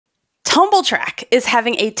Tumble Track is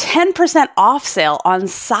having a 10% off sale on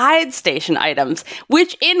side station items,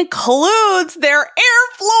 which includes their air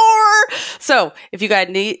floor. So if you guys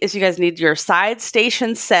need your side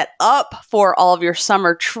station set up for all of your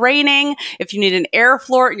summer training, if you need an air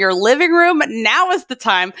floor in your living room, now is the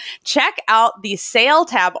time. Check out the sale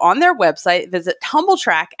tab on their website. Visit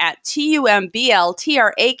TumbleTrack at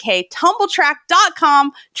TUMBLTRAK,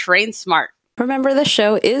 tumbletrack.com. Train smart. Remember, the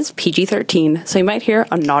show is PG-13, so you might hear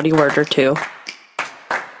a naughty word or two.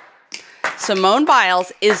 Simone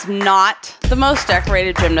Biles is not the most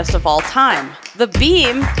decorated gymnast of all time. The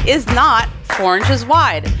beam is not 4 inches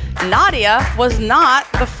wide. Nadia was not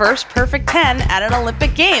the first perfect 10 at an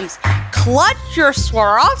Olympic Games. Clutch your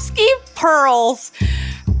Swarovski pearls,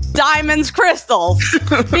 diamonds, crystals,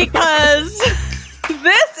 because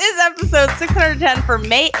this is episode 610 for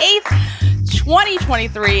May 8th,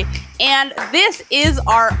 2023. And this is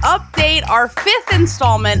our update, our 5th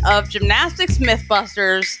installment of Gymnastics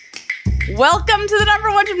Mythbusters. Welcome to the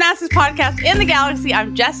 #1 gymnastics podcast in the galaxy.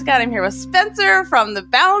 I'm Jessica, and I'm here with Spencer from the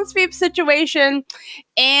Balance Beep Situation.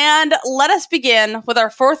 And let us begin with our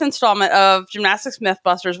 4th installment of Gymnastics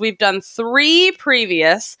Mythbusters. We've done 3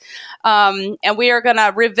 previous, and we are going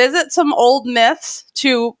to revisit some old myths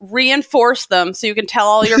to reinforce them so you can tell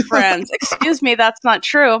all your friends, excuse me, that's not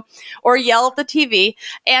true, or yell at the TV.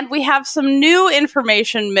 And we have some new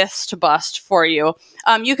information myths to bust for you.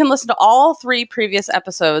 You can listen to all 3 previous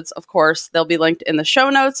episodes, of course. They'll be linked in the show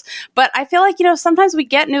notes. But I feel like, sometimes we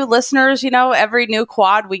get new listeners, every new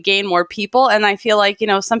quad, we gain more people. And I feel like,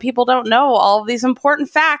 some people don't know all of these important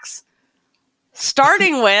facts.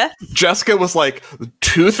 Starting with... Jessica was like,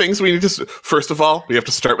 2 things we need to... First of all, we have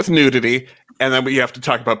to start with nudity, and then we have to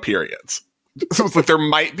talk about periods. So it's like there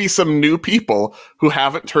might be some new people who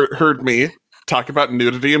haven't heard me talk about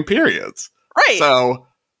nudity and periods. Right. So,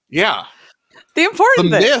 yeah. The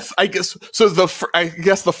important thing. Myth, I guess... So I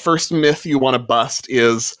guess the first myth you want to bust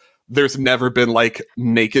is there's never been,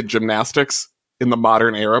 naked gymnastics in the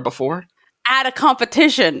modern era before. At a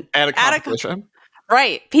competition.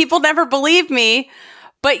 Right. People never believed me.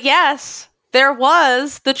 But yes, there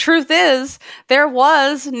was. The truth is, there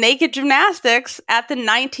was naked gymnastics at the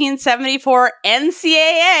 1974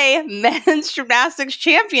 NCAA Men's Gymnastics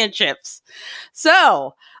Championships.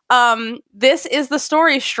 So, this is the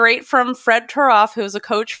story straight from Fred Turoff, who was a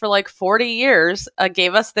coach for 40 years,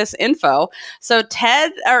 gave us this info. So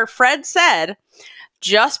Fred said,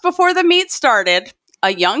 just before the meet started,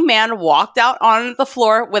 a young man walked out on the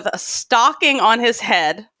floor with a stocking on his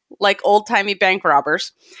head, like old-timey bank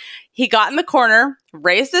robbers. He got in the corner,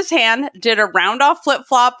 raised his hand, did a round-off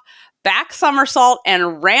flip-flop, back somersault,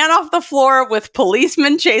 and ran off the floor with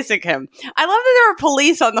policemen chasing him. I love that there were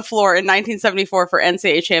police on the floor in 1974 for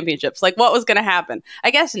NCAA championships. What was going to happen? I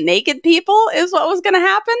guess naked people is what was going to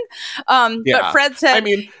happen. But Fred said...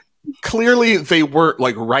 Clearly, they weren't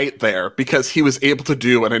right there because he was able to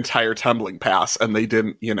do an entire tumbling pass and they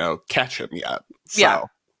didn't, catch him yet. So.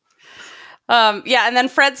 Yeah. And then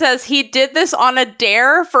Fred says he did this on a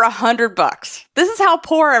dare for $100. This is how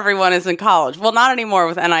poor everyone is in college. Well, not anymore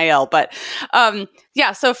with NIL, but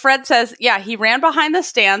so Fred says, he ran behind the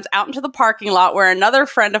stands out into the parking lot where another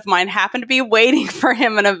friend of mine happened to be waiting for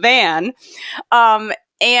him in a van.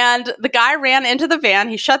 And the guy ran into the van.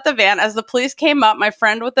 He shut the van. As the police came up, my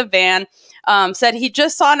friend with the van said he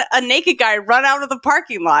just saw a naked guy run out of the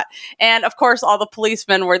parking lot. And, of course, all the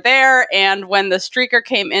policemen were there. And when the streaker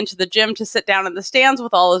came into the gym to sit down in the stands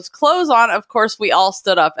with all his clothes on, of course, we all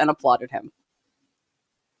stood up and applauded him.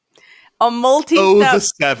 The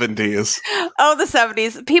 70s. Oh, the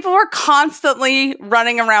 70s. People were constantly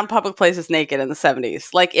running around public places naked in the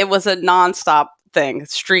 70s. It was a nonstop thing.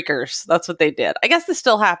 Streakers, that's what they did. I guess this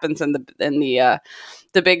still happens in the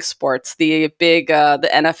big sports, the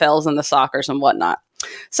NFLs and the soccers and whatnot.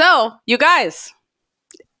 So, you guys,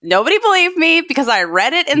 nobody believed me because I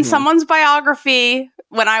read it in someone's biography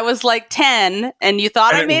when I was 10, and you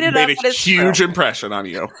thought I made it up. It made a huge impression on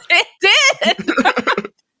you. It did.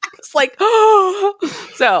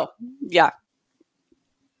 It's so yeah.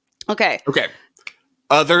 Okay.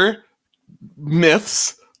 Other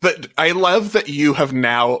myths. But I love that you have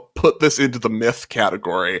now put this into the myth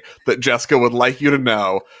category, that Jessica would like you to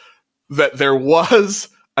know that there was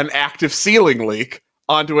an active ceiling leak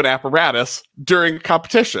onto an apparatus during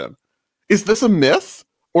competition. Is this a myth?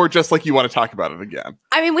 Or just you want to talk about it again?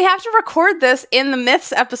 I mean, we have to record this in the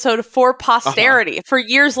myths episode for posterity, for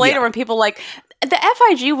years later when people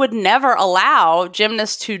the FIG would never allow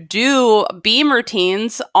gymnasts to do beam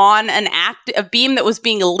routines on a beam that was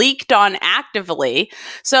being leaked on actively.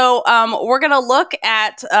 So we're going to look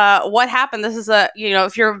at what happened. This is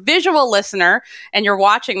if you're a visual listener and you're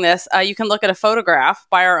watching this, you can look at a photograph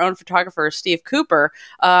by our own photographer, Steve Cooper,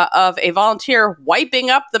 of a volunteer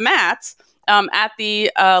wiping up the mats at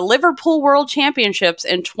the Liverpool World Championships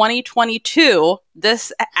in 2022.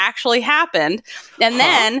 This actually happened, and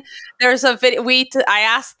then there's a video. I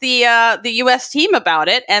asked the U.S. team about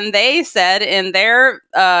it, and they said in their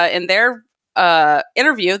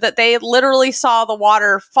interview that they literally saw the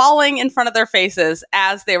water falling in front of their faces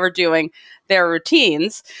as they were doing their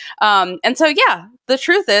routines. And so, yeah, the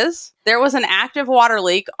truth is there was an active water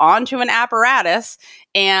leak onto an apparatus,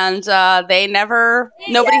 and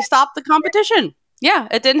nobody stopped the competition. Yeah,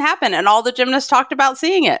 it didn't happen. And all the gymnasts talked about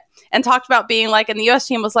seeing it and talked about being like, and the US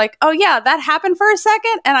team was like, oh yeah, that happened for a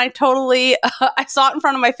second. And I totally, I saw it in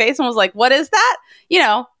front of my face and was like, what is that?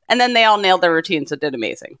 And then they all nailed their routines. It did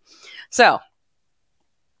amazing. So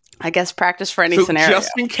I guess practice for any scenario.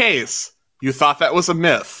 Just in case you thought that was a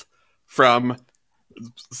myth from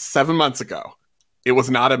 7 months ago, it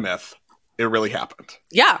was not a myth. It really happened.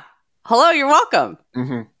 Yeah. Hello, you're welcome.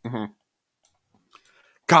 Mm-hmm, mm-hmm.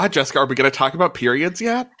 God, Jessica, are we going to talk about periods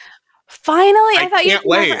yet? Finally, I thought you'd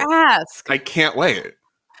never ask. I can't wait.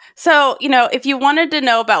 So, if you wanted to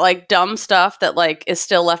know about like dumb stuff that like is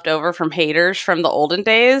still left over from haters from the olden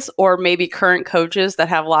days, or maybe current coaches that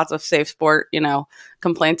have lots of safe sport,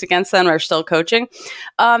 complaints against them or are still coaching.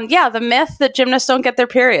 The myth that gymnasts don't get their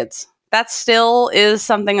periods. That still is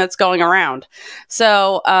something that's going around.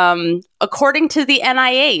 So, according to the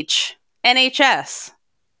NHS,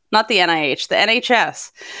 not the NIH, the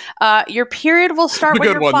NHS. Your period will start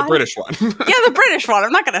when your body... The British one. Yeah, the British one.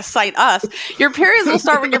 I'm not going to cite us. Your periods will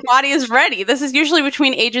start when your body is ready. This is usually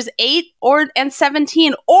between ages 8 and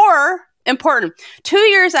 17, or, important, 2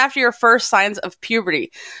 years after your first signs of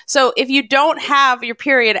puberty. So if you don't have your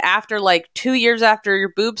period after like 2 years after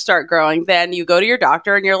your boobs start growing, then you go to your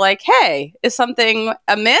doctor and you're like, hey, is something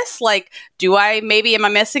amiss? Like, am I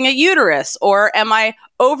missing a uterus? Or am I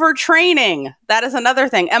overtraining? That is another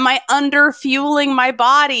thing. Am I underfueling my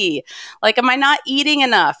body? Like, am I not eating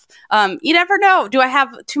enough? You never know. Do I have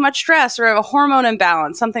too much stress or have a hormone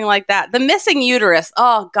imbalance? Something like that. The missing uterus.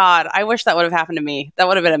 Oh God, I wish that would have happened to me. That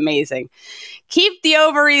would have been amazing. Keep the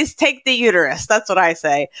ovaries, take the uterus. That's what I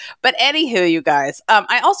say. But anywho, you guys,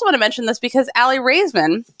 I also want to mention this because Allie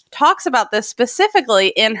Raisman talks about this specifically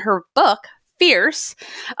in her book, Fierce.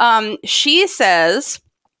 She says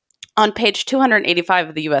on page 285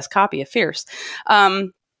 of the US copy of Fierce,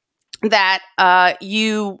 that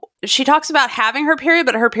she talks about having her period,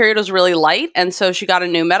 but her period was really light. And so she got a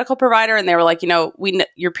new medical provider and they were like,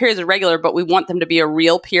 your periods are regular, but we want them to be a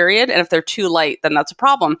real period. And if they're too light, then that's a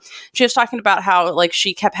problem. She was talking about how like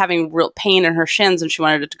she kept having real pain in her shins and she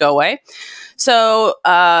wanted it to go away. So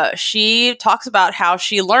she talks about how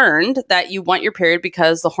she learned that you want your period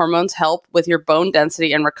because the hormones help with your bone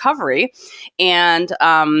density and recovery. And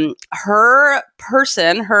her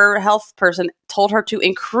health person told her to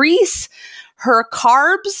increase her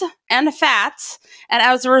carbs and fats. And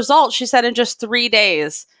as a result, she said in just 3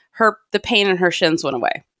 days, the pain in her shins went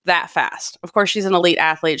away that fast. Of course, she's an elite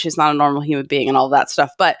athlete. She's not a normal human being and all that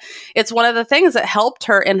stuff. But it's one of the things that helped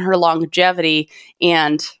her in her longevity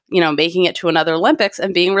and, making it to another Olympics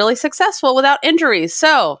and being really successful without injuries.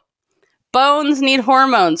 So bones need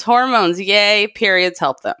hormones. Hormones, yay, periods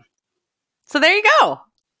help them. So there you go.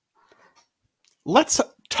 Let's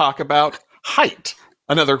talk about height.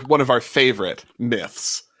 Another one of our favorite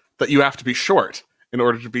myths, that you have to be short in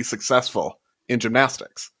order to be successful in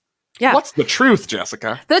gymnastics. Yeah. What's the truth,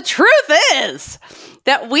 Jessica? The truth is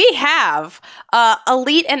that we have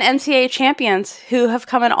elite and NCAA champions who have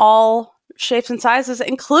come in all shapes and sizes,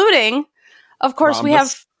 including, of course, rhombus, we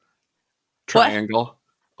have... Triangle. What?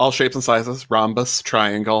 All shapes and sizes. Rhombus,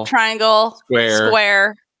 triangle.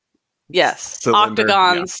 Square. Yes. Cylinder,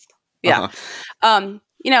 octagons. Yeah. Uh-huh.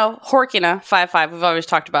 Horkina, 5'5", we've always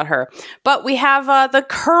talked about her. But we have the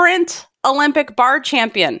current Olympic bar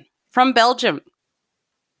champion from Belgium,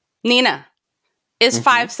 Nina, is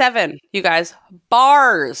 5'7", you guys.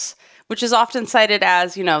 Bars, which is often cited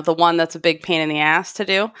as, the one that's a big pain in the ass to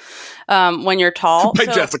do when you're tall. By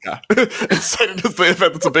Jessica. It's cited as the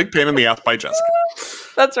event that's a big pain in the ass by Jessica.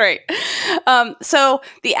 That's right. So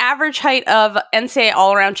the average height of NCAA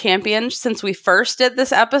all-around champions since we first did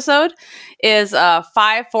this episode is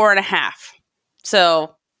 5'4.5".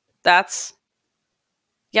 So that's,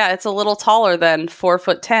 it's a little taller than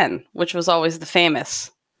 4'10", which was always the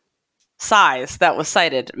famous size that was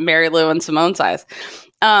cited, Mary Lou and Simone size.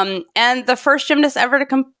 And the first gymnast ever to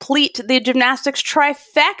complete the gymnastics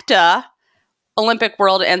trifecta, Olympic,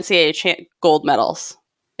 World, NCAA gold medals.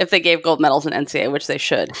 If they gave gold medals in NCAA, which they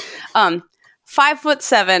should.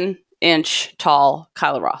 5'7" tall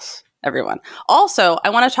Kyla Ross, everyone. Also, I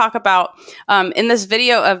want to talk about in this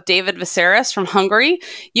video of David Vecsernyres from Hungary,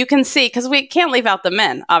 you can see, because we can't leave out the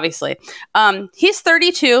men, obviously. He's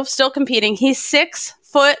 32, still competing. He's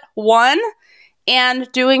 6'1"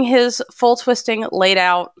 and doing his full twisting laid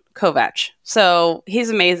out Kovac. So he's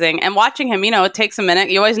amazing. And watching him, it takes a minute.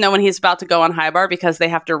 You always know when he's about to go on high bar because they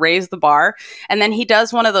have to raise the bar. And then he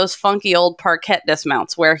does one of those funky old parquet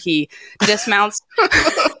dismounts where he dismounts.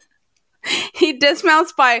 He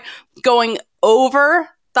dismounts by going over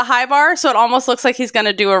the high bar. So it almost looks like he's going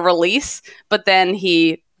to do a release, but then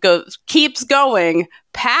he keeps going,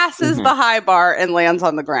 passes the high bar, and lands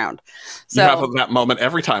on the ground. So you have that moment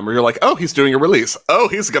every time where you're like, oh, he's doing a release. Oh,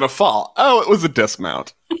 he's going to fall. Oh, it was a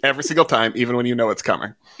dismount. Every single time, even when you know it's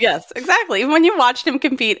coming. Yes, exactly. Even when you watched him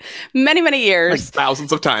compete many, many years. Like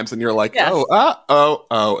thousands of times, and you're like, yes.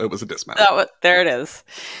 oh, it was a dismount. There it is.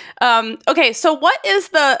 Okay, so what is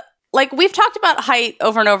we've talked about height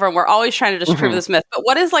over and over, and we're always trying to disprove this myth, but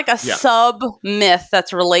what is a sub-myth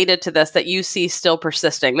that's related to this that you see still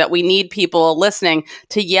persisting, that we need people listening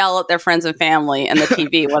to yell at their friends and family and the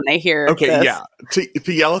TV when they hear this? Yeah.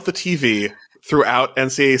 To yell at the TV throughout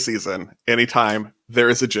NCAA season, anytime there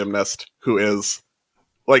is a gymnast who is,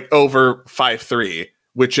 over 5'3",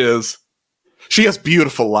 which is, she has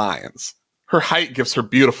beautiful lines. Her height gives her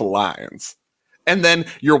beautiful lines. And then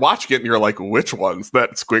you're watching it and you're like, which one's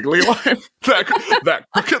that squiggly line? that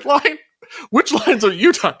crooked line? Which lines are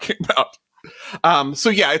you talking about?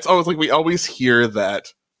 It's always we always hear that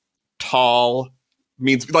tall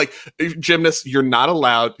means gymnasts, you're not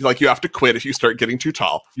allowed, you have to quit if you start getting too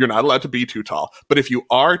tall. You're not allowed to be too tall. But if you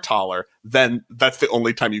are taller, then that's the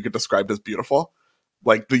only time you get described as beautiful.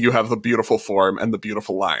 You have the beautiful form and the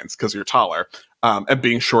beautiful lines because you're taller. And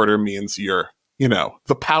being shorter means you're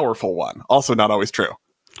the powerful one. Also not always true.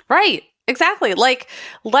 Right. Exactly.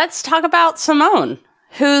 Let's talk about Simone,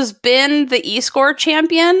 who's been the E-score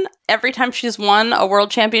champion every time she's won a world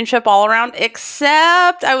championship all around,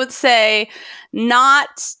 except I would say not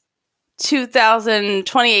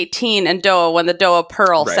 2018 in Doha when the Doha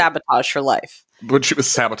Pearl sabotaged her life. When she was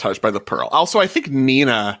sabotaged by the Pearl. Also, I think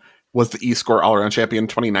Nina was the E-score all-around champion in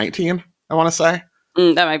 2019, I want to say.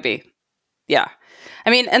 That might be. Yeah. I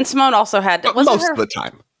mean, and Simone also had... Most of the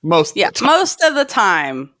time. Most of the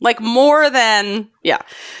time. More than... Yeah.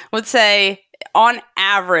 Would say, on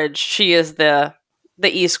average, she is the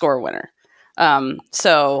E-score winner.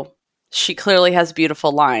 So she clearly has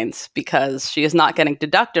beautiful lines because she is not getting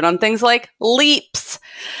deducted on things like leaps,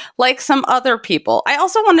 like some other people. I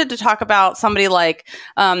also wanted to talk about somebody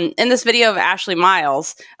in this video of Ashley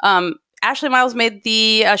Miles. Ashley Miles made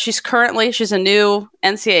she's a new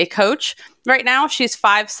NCAA coach. Right now, she's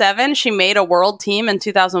 5'7". She made a world team in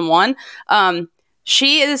 2001.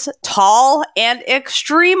 She is tall and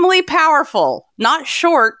extremely powerful. Not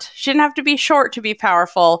short. She didn't have to be short to be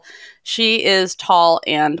powerful. She is tall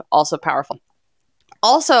and also powerful.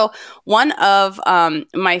 Also, one of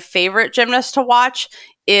my favorite gymnasts to watch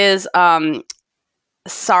is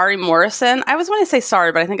Sari Morrison. I always want to say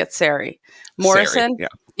Sari, but I think it's Sari Morrison. Sari,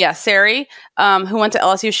 yeah, Sari, who went to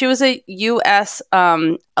LSU. She was a U.S.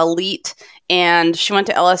 elite, and she went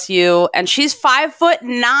to LSU, and she's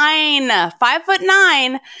 5'9".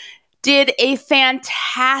 5'9", did a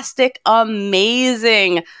fantastic,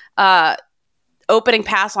 amazing opening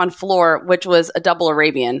pass on floor, which was a double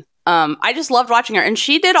Arabian. I just loved watching her, and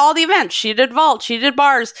she did all the events. She did vault, she did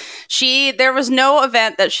bars. There was no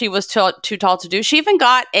event that she was too tall to do. She even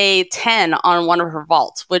got a 10 on one of her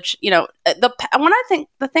vaults, which,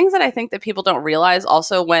 the things that I think that people don't realize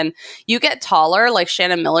also when you get taller, like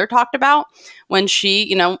Shannon Miller talked about, when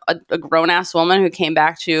she, a grown-ass woman who came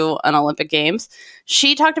back to an Olympic Games,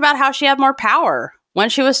 she talked about how she had more power when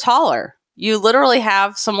she was taller. You literally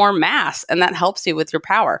have some more mass, and that helps you with your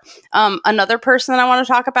power. Another person that I want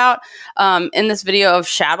to talk about in this video of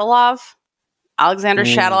Shadilov, Alexander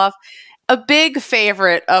Shadilov, a big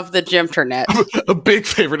favorite of the Gymternet. A big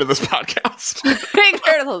favorite of this podcast. Big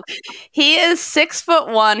favorite of this. He is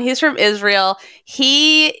 6'1". He's from Israel.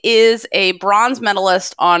 He is a bronze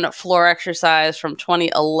medalist on floor exercise from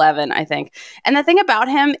 2011, I think. And the thing about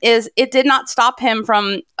him is it did not stop him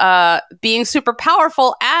from being super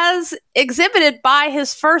powerful, as exhibited by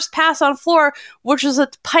his first pass on floor, which was a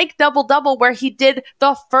pike double-double where he did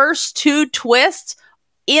the first 2 twists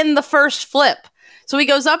in the first flip. So he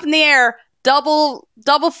goes up in the air, double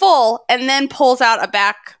full, and then pulls out a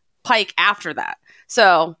back pike after that.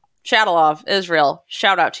 So Shadalov, Israel,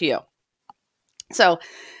 shout out to you. So,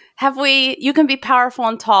 you can be powerful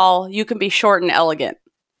and tall, you can be short and elegant.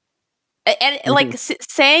 And like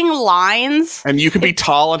saying lines. And you can be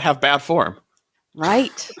tall and have bad form.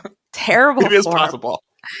 Right. Terrible It is form. possible.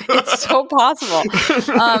 It's so possible.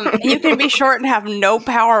 You can be short and have no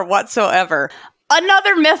power whatsoever.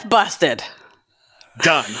 Another myth busted.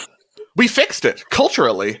 Done. We fixed it.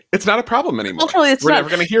 Culturally, it's not a problem anymore. Culturally, it's We're not. never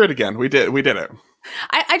going to hear it again. We did it.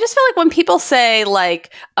 I just feel like when people say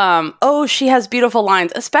like, oh, she has beautiful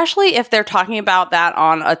lines, especially if they're talking about that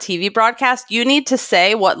on a TV broadcast, you need to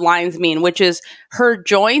say what lines mean, which is her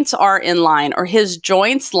joints are in line or his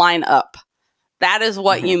joints line up. That is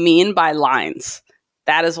what you mean by lines.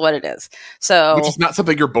 That is what it is. So, which is not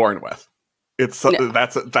something you're born with. It's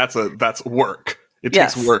that's work. It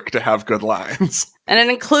takes work to have good lines. And it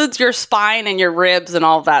includes your spine and your ribs and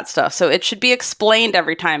all of that stuff. So it should be explained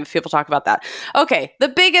every time if people talk about that. Okay, the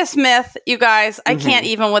biggest myth, you guys, I can't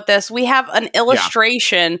even with this. We have an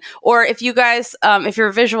illustration, or if you guys, if you're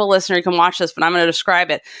a visual listener, you can watch this, but I'm going to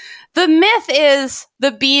describe it. The myth is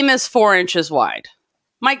the beam is 4 inches wide.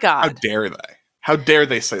 My God. How dare they? How dare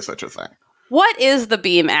they say such a thing? What is the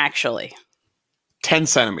beam actually? 10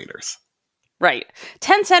 centimeters. Right.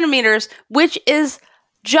 10 centimeters, which is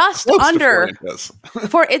just Close under to 4 inches.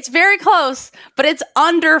 it's very close, but it's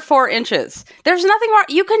under 4 inches. There's nothing wrong.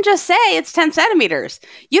 You can just say it's 10 centimeters.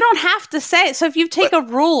 You don't have to say. So if you take a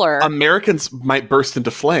ruler. Americans might burst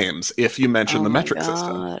into flames if you mention the metric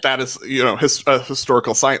system. That is, a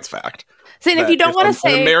historical science fact. See, if you don't want to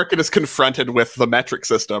say. An American is confronted with the metric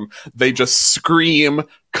system, they just scream,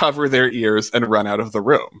 cover their ears, and run out of the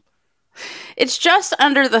room. It's just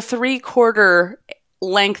under the 3/4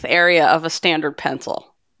 length area of a standard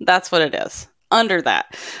pencil. That's what it is. Under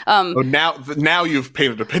that. Now you've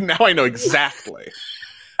painted a pin. Now I know exactly.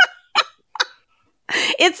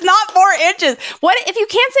 It's not 4 inches. What if you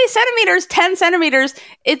can't say centimeters? 10 centimeters.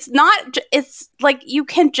 It's not. It's like you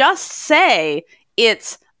can just say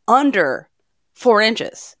it's under 4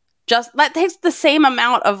 inches. Just that takes the same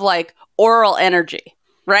amount of like oral energy,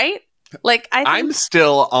 right? Like I'm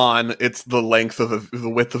still on. It's the length of the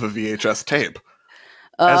width of a VHS tape,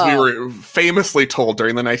 as we were famously told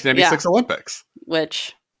during the 1996 Olympics.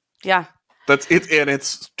 Which, yeah, that's it, and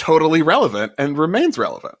it's totally relevant and remains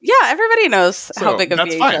relevant. Yeah, everybody knows how big a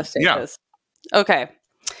VHS tape is. Okay,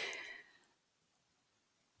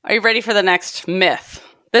 are you ready for the next myth?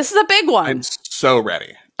 This is a big one. I'm so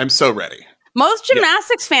ready. Most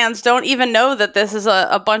gymnastics fans don't even know that this is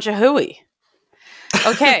a bunch of hooey.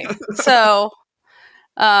 Okay, so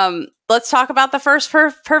let's talk about the first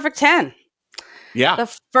perfect 10. Yeah.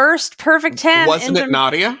 The first perfect 10. Wasn't it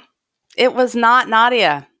Nadia? It was not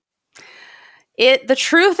Nadia. The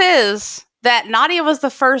truth is that Nadia was the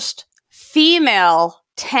first female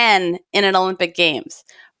 10 in an Olympic Games,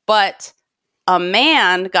 but a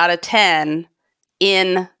man got a 10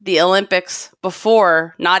 in the Olympics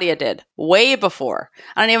before Nadia did, way before.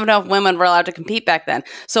 I don't even know if women were allowed to compete back then.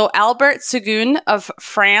 So Albert Seguin of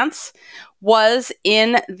France was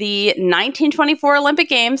in the 1924 Olympic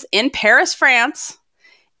Games in Paris, France,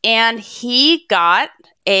 and he got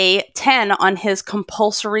a 10 on his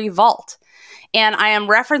compulsory vault. And I am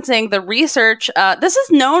referencing the research. This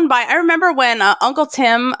is known by, I remember when Uncle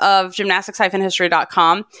Tim of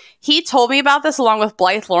gymnastics-history.com, he told me about this along with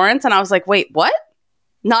Blythe Lawrence, and I was like, wait, what?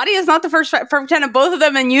 Nadia is not the first perfect 10, and both of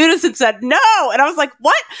them in unison said no. And I was like,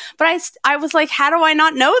 what? But I was like, how do I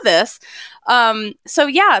not know this? So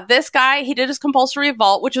yeah, this guy, he did his compulsory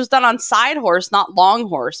vault, which was done on side horse, not long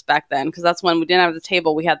horse back then, because that's when we didn't have the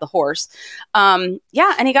table, we had the horse.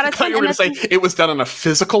 Yeah, and he got a 10. I thought you were going to say it was done on a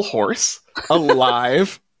physical horse, a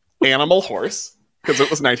live animal horse. Because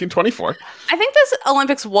it was 1924. I think this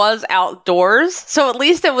Olympics was outdoors, so at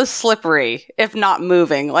least it was slippery, if not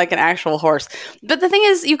moving, like an actual horse. But the thing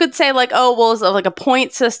is, you could say, like, oh, well, was it like a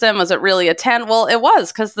point system? Was it really a 10? Well, it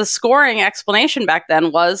was, because the scoring explanation back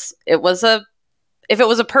then was, if it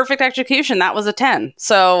was a perfect execution, that was a 10.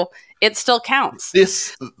 So it still counts.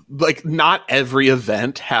 Not every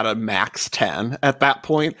event had a max 10 at that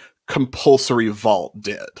point. Compulsory vault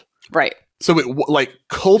did. Right. So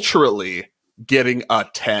culturally, getting a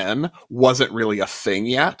 10 wasn't really a thing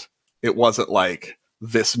yet. It wasn't like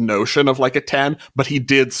this notion of like a 10, but he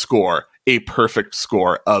did score a perfect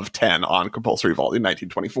score of 10 on compulsory vault in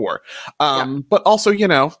 1924. But also,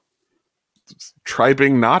 try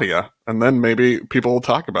being Nadia, and then maybe people will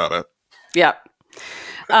talk about it. Yeah.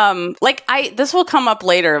 This will come up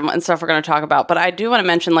later and stuff we're going to talk about, but I do want to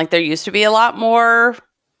mention, like, there used to be a lot more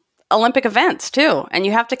Olympic events too, and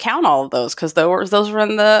you have to count all of those because those were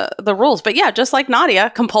in the rules. But yeah, just like Nadia,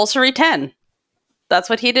 compulsory 10. That's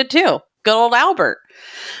what he did too. Good old Albert.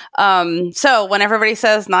 So when everybody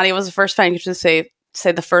says Nadia was the first fan, you should say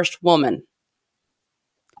the first woman.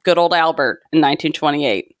 Good old Albert in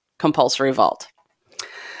 1928, compulsory vault.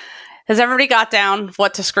 Has everybody got down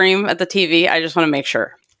what to scream at the TV? I just want to make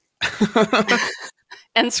sure.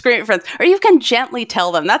 And scream at friends. Or you can gently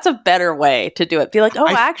tell them. That's a better way to do it. Be like,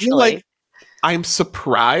 actually. I'm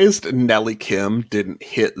surprised Nellie Kim didn't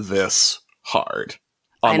hit this hard.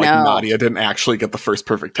 Nadia didn't actually get the first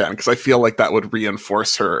perfect 10, because I feel like that would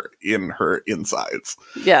reinforce her in her insides.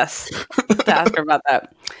 Yes. To ask her about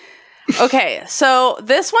that. Okay, so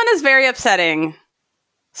this one is very upsetting,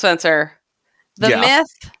 Spencer. The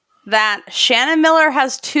myth that Shannon Miller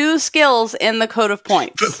has 2 skills in the code of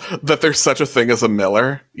points. That there's such a thing as a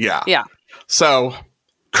Miller? Yeah. Yeah. So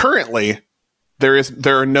currently, there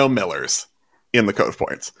are no Millers in the code of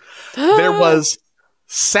points. There was,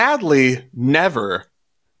 sadly, never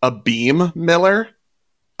a beam Miller.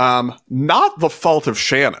 Not the fault of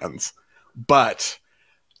Shannon's, but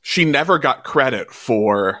she never got credit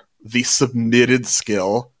for the submitted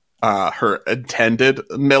skill, her intended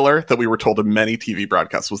Miller that we were told in many TV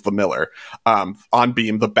broadcasts was the Miller. On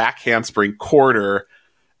beam, the back handspring quarter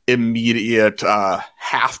immediate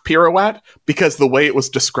half pirouette, because the way it was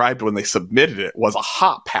described when they submitted it was a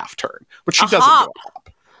hop half turn, but she doesn't do a hop.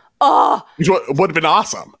 Oh, Which would have been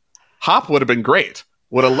awesome. Hop would have been great.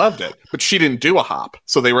 Would have loved it, but she didn't do a hop.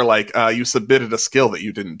 So they were like, you submitted a skill that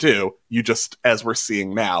you didn't do. You just, as we're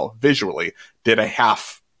seeing now visually, did a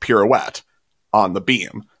half pirouette on the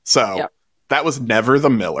beam. So that was never the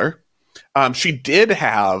Miller. She did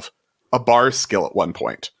have a bar skill at one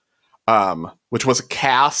point, which was a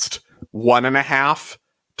cast 1.5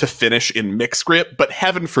 to finish in mixed grip, but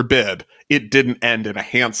heaven forbid it didn't end in a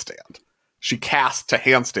handstand. She cast to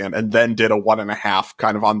handstand and then did a 1.5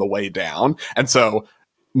 kind of on the way down. And so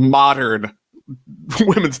modern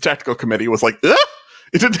women's technical committee was like, it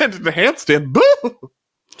didn't end in a handstand. Boo!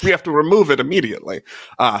 We have to remove it immediately.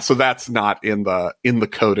 So that's not in the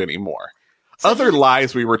code anymore. Other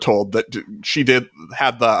lies we were told that she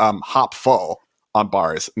had the hop full on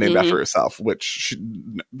bars named after herself, which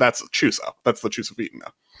that's Chuso. That's the Chuso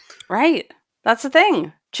Vita. Right. That's the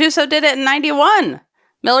thing. Chuso did it in 91.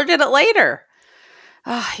 Miller did it later.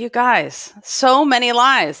 You guys, so many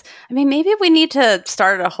lies. I mean, maybe we need to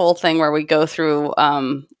start a whole thing where we go through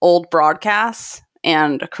old broadcasts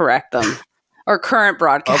and correct them. Or current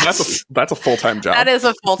broadcasts. Oh, that's a full-time job. That is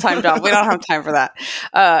a full-time job. We don't have time for that.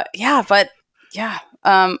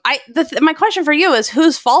 My question for you is,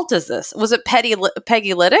 whose fault is this? Was it Peggy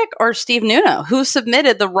Liddick or Steve Nuno? Who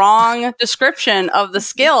submitted the wrong description of the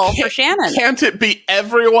skill for Shannon? Can't it be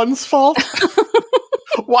everyone's fault?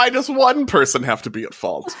 Why does one person have to be at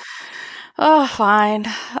fault? Oh, fine.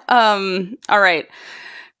 All right.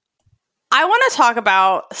 I want to talk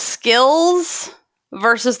about skills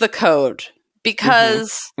versus the code,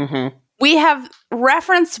 because we have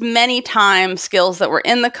referenced many times skills that were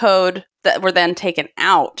in the code that were then taken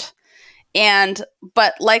out.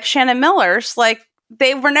 But like Shannon Miller's, like,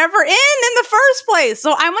 they were never in the first place.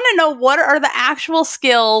 So I want to know, what are the actual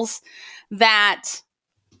skills that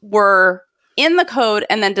were in the code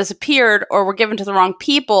and then disappeared, or were given to the wrong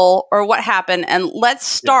people, or what happened? And let's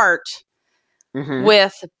start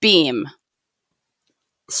with beam.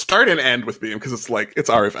 Start and end with beam, because it's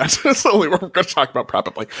our event. It's the only one we're going to talk about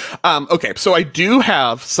probably. Okay, so I do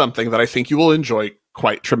have something that I think you will enjoy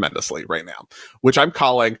quite tremendously right now, which I'm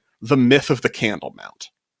calling the myth of the candle mount.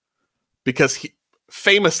 Because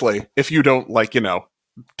famously, if you don't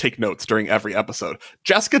take notes during every episode,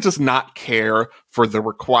 Jessica does not care for the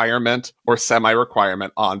requirement or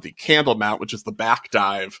semi-requirement on the candle mount, which is the back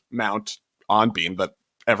dive mount on beam that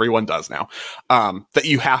everyone does now, that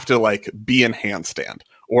you have to be in handstand,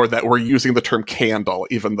 or that we're using the term candle,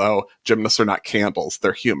 even though gymnasts are not candles,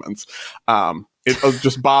 they're humans. It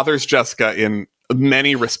just bothers Jessica in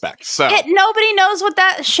many respects. So nobody knows what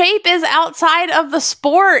that shape is outside of the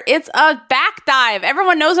sport. It's a back dive.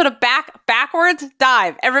 Everyone knows what a backwards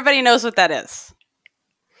dive. Everybody knows what that is.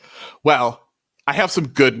 Well, I have some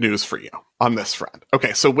good news for you on this front.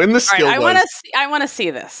 Okay, so when the skill I want to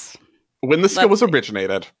see this. When the skill was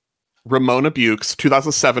originated, Ramona Buke's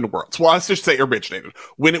 2007 Worlds. Well, let's just say originated.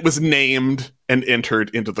 When it was named and entered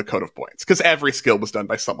into the code of points, because every skill was done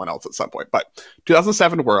by someone else at some point. But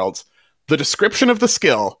 2007 Worlds, the description of the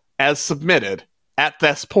skill as submitted at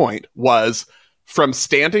this point was from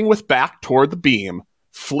standing with back toward the beam,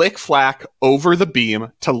 flick-flack over the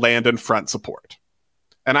beam to land in front support.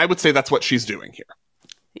 And I would say that's what she's doing here.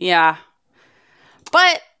 Yeah.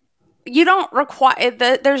 But you don't require,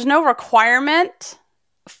 there's no requirement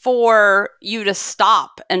for you to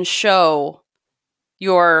stop and show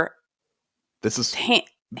your This is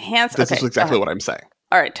hands. This is exactly what I'm saying.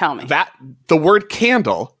 All right, tell me. That the word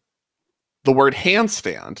candle, the word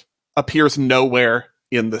handstand appears nowhere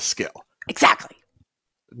in the skill. Exactly.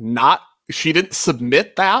 She didn't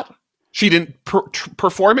submit that. She didn't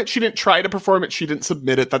perform it. She didn't try to perform it. She didn't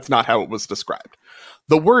submit it. That's not how it was described.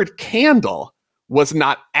 The word candle was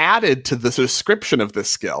not added to the description of this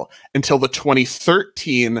skill until the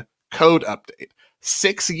 2013 code update,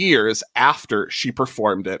 6 years after she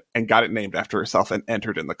performed it and got it named after herself and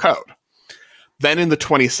entered in the code. Then in the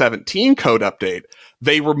 2017 code update,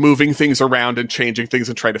 they were moving things around and changing things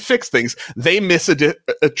and trying to fix things. They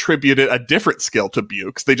misattributed a different skill to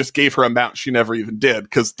Bukes. They just gave her a mount she never even did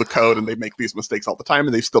because the code, and they make these mistakes all the time,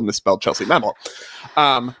 and they still misspelled Chelsea Memel.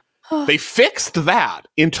 They fixed that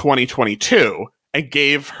in 2022 and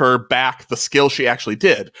gave her back the skill she actually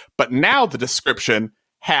did. But now the description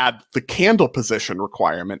had the candle position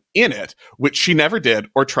requirement in it, which she never did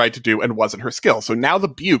or tried to do and wasn't her skill. So now the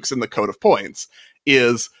Bukes in the code of points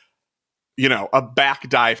is, a back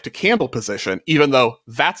dive to candle position, even though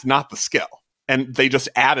that's not the skill. And they just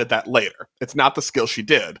added that later. It's not the skill she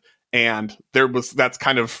did. And that's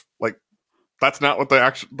kind of like, that's not what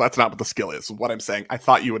the skill is, what I'm saying. I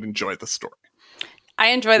thought you would enjoy the story. I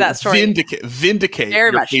enjoy that story. Vindicate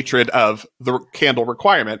your hatred of the candle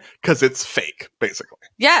requirement because it's fake, basically.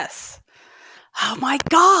 Yes. Oh my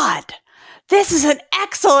God. This is an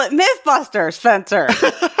excellent Mythbuster, Spencer.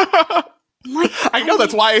 I know,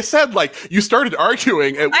 that's why I said, you started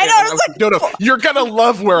arguing. And I know. I was like, no, you're going to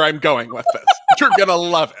love where I'm going with this. You're going to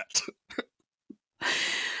love it.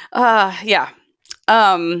 Yeah.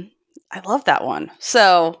 I love that one.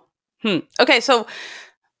 So, okay, so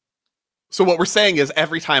what we're saying is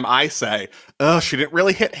every time I say, oh, she didn't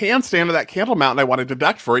really hit handstand to that candle mount and I want to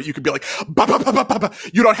deduct for it, you could be like, bah, bah, bah, bah, bah, bah.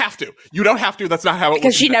 You don't have to. You don't have to. That's not how it was.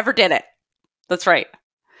 Because she never did it. That's right.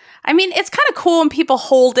 I mean, it's kind of cool when people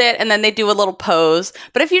hold it and then they do a little pose.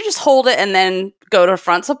 But if you just hold it and then go to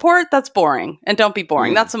front support, that's boring. And don't be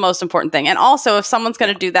boring. That's the most important thing. And also, if someone's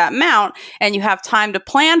going to do that mount and you have time to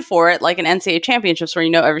plan for it, like an NCAA championships where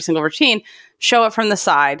you know every single routine, show it from the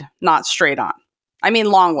side, not straight on. I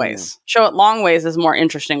mean, long ways. Show it long ways is a more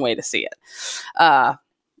interesting way to see it. And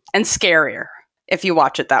scarier if you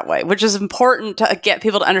watch it that way, which is important to get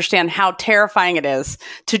people to understand how terrifying it is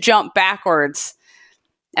to jump backwards.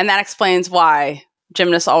 And that explains why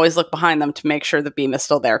gymnasts always look behind them to make sure the beam is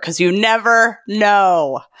still there, because you never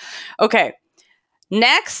know. Okay.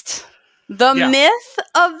 Next, the myth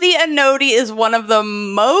of the Anodi is one of the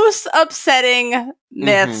most upsetting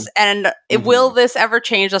myths. And will this ever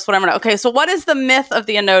change? That's what I'm going to. Okay, so what is the myth of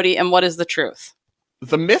the Anodi and what is the truth?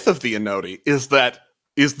 The myth of the Anodi is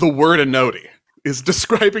the word Anodi, is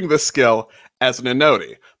describing the skill as an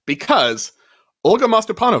Anodi, because Olga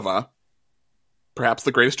Mostepanova, perhaps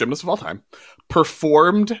the greatest gymnast of all time,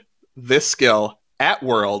 performed this skill at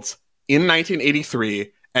Worlds in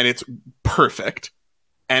 1983, and it's perfect.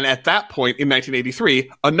 And at that point in 1983,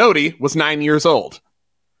 Anodi was 9 years old.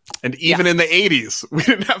 And even in the 80s, we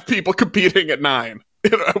didn't have people competing at 9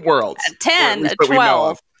 at Worlds. At 10, at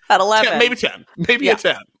 12, at 11. 10, maybe 10. Maybe a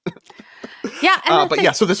 10.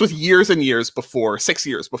 Yeah. So this was years and years before, 6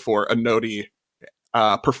 years before Anodi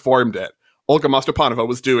performed it. Olga Mostepanova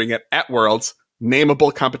was doing it at Worlds,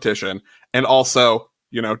 nameable competition, and also,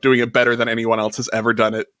 doing it better than anyone else has ever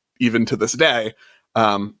done it, even to this day.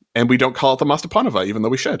 And we don't call it the Mostepanova, even though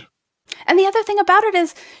we should. And the other thing about it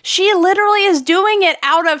is she literally is doing it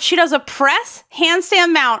she does a press,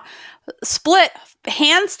 handstand mount, split,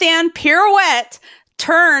 handstand, pirouette,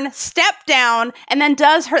 turn, step down, and then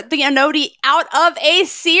does the Anodi out of a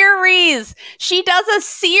series. She does a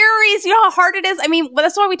series. You know how hard it is? I mean,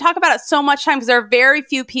 that's why we talk about it so much time, because there are very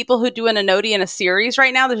few people who do an Anodi in a series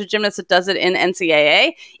right now. There's a gymnast that does it in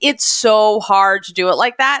NCAA. It's so hard to do it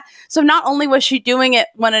like that. So not only was she doing it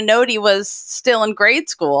when Anodi was still in grade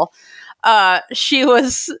school, she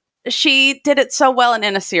did it so well and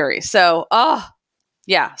in a series. So,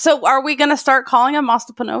 yeah. So are we going to start calling him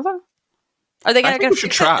Mostepanova? Are they going to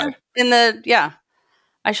should try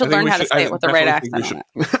I should learn how to say it with the right accent.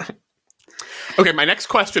 Okay, my next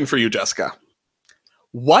question for you, Jessica.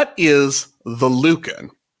 What is the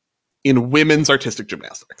Liukin in women's artistic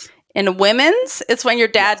gymnastics? In women's, it's when your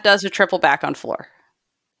dad does a triple back on floor.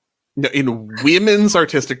 No, in women's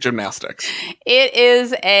artistic gymnastics. It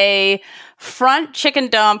is a front chicken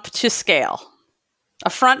dump to scale. A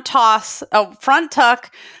front toss, a front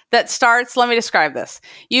tuck that starts, let me describe this.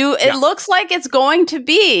 It looks like it's going to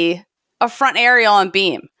be a front aerial and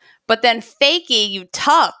beam, but then fakie, you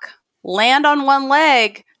tuck, land on one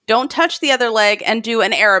leg, don't touch the other leg, and do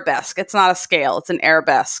an arabesque. It's not a scale, it's an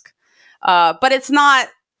arabesque. But it's not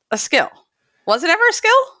a skill. Was it ever a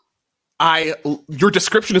skill? Your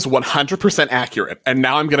description is 100% accurate, and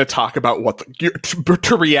now I'm going to talk about what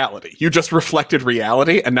to reality. You just reflected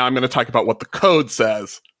reality, and now I'm going to talk about what the code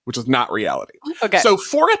says, which is not reality. Okay. So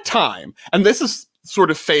for a time, and this is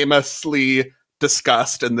sort of famously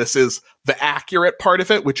discussed, and this is the accurate part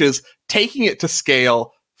of it, which is taking it to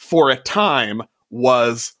scale for a time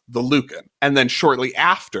was the Liukin. And then shortly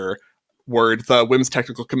afterward, the Women's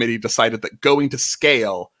Technical Committee decided that going to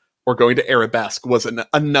scale or going to arabesque was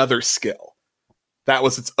another skill. That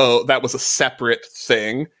was a separate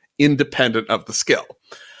thing, independent of the skill.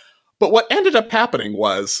 But what ended up happening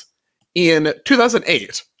was, in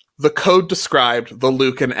 2008, the code described the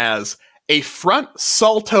Liukin as a front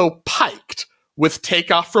salto piked with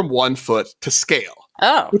takeoff from one foot to scale.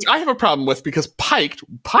 Oh. Which I have a problem with, because piked?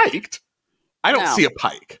 I don't see a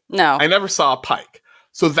pike. No. I never saw a pike.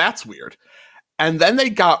 So that's weird. And then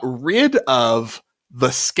they got rid of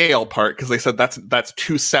the scale part because they said that's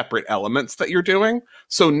two separate elements that you're doing.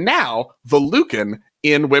 So now the Liukin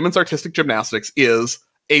in women's artistic gymnastics is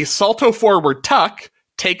a salto forward tuck,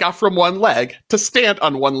 take off from one leg to stand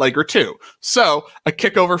on one leg or two. So a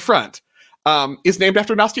kick over front is named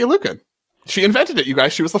after Nastia Liukin. She invented it, you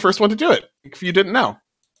guys. She was the first one to do it, if you didn't know.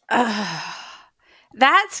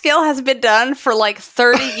 That skill has been done for like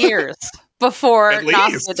 30 years. Before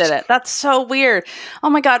Nastia did it. That's so weird. Oh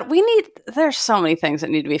my God. There's so many things that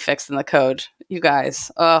need to be fixed in the code, you guys.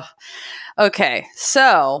 Okay.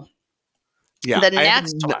 So the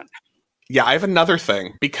next one. Yeah, I have another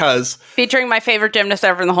thing because featuring my favorite gymnast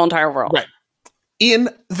ever in the whole entire world. Right. In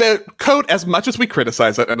the code, as much as we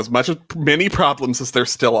criticize it and as much as many problems as there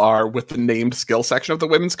still are with the named skill section of the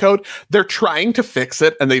women's code, they're trying to fix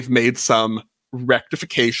it, and they've made some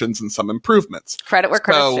rectifications and some improvements. Credit where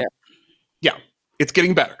credit's due. Yeah, it's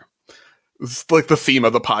getting better. It's like the theme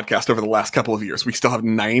of the podcast over the last couple of years. We still have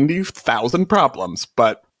 90,000 problems,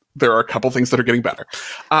 but there are a couple things that are getting better.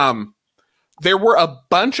 There were a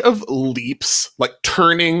bunch of leaps, like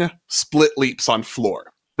turning split leaps on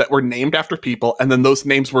floor that were named after people, and then those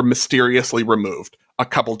names were mysteriously removed a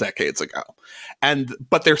couple decades ago.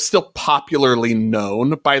 But they're still popularly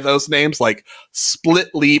known by those names, like split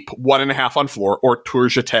leap 1.5 on floor or tour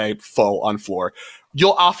jeté full on floor.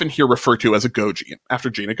 You'll often hear referred to as a Gojin, after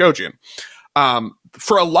Gina Gojin.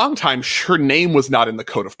 For a long time, her name was not in the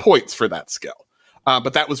code of points for that skill.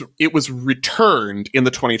 But it was returned in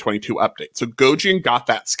the 2022 update. So Gojin got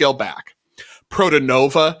that skill back.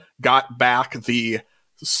 Protonova got back the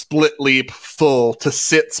split leap full to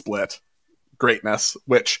sit split greatness,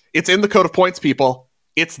 which it's in the code of points, people.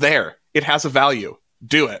 It's there. It has a value.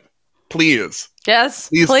 Do it. Please. Yes,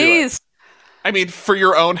 please. Do it. I mean, for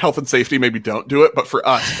your own health and safety, maybe don't do it, but for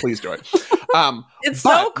us, please do it. It's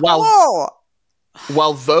so cool.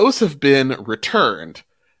 While those have been returned,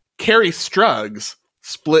 Kerri Strug's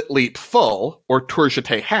split leap full or tour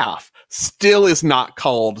jeté half still is not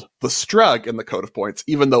called the Strug in the code of points,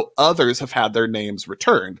 even though others have had their names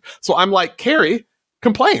returned. So I'm like, Kerri,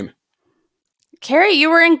 complain. Kerri,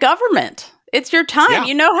 you were in government. It's your time. Yeah.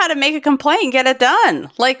 You know how to make a complaint, get it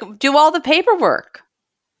done. Like, do all the paperwork.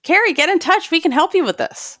 Kerri, get in touch. We can help you with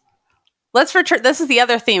this. Let's return. This is the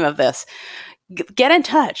other theme of this. Get in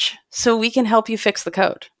touch so we can help you fix the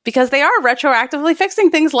code, because they are retroactively fixing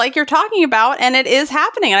things like you're talking about, and it is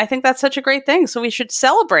happening. And I think that's such a great thing. So we should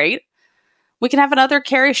celebrate. We can have another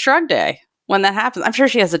Kerri Strug Day when that happens. I'm sure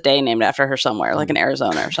she has a day named after her somewhere, like in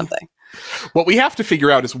Arizona or something. What we have to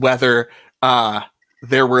figure out is whether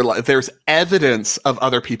there's evidence of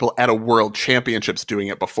other people at a world championships doing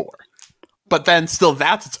it before. But then still,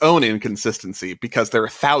 that's its own inconsistency, because there are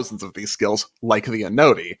thousands of these skills, like the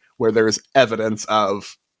Anodi, where there's evidence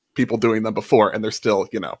of people doing them before, and they're still,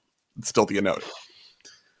 it's still the Anodi.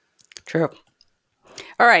 True.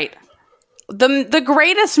 All right. The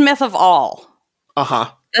greatest myth of all.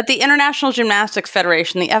 That the International Gymnastics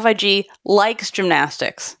Federation, the FIG, likes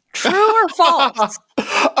gymnastics. True or false?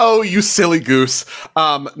 Oh, you silly goose.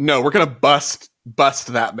 No, we're going to bust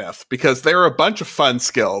that myth, because there are a bunch of fun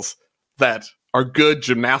skills that are good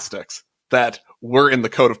gymnastics that were in the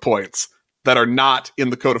code of points that are not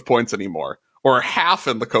in the code of points anymore, or are half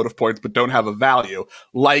in the code of points but don't have a value,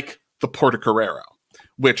 like the Portacarrero,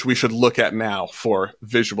 which we should look at now for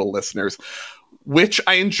visual listeners, which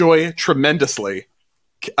I enjoy tremendously.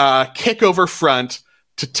 Kick over front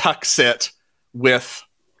to tuck sit with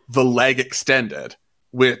the leg extended,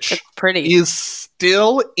 which is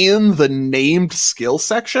still in the named skill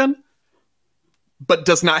section, but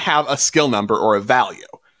does not have a skill number or a value.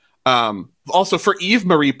 Also, for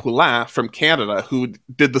Yves-Marie Poulin from Canada, who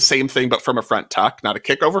did the same thing but from a front tuck, not a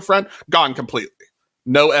kick over front, gone completely.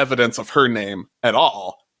 no evidence of her name at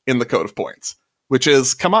all in the code of points, which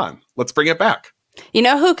is, come on, let's bring it back. You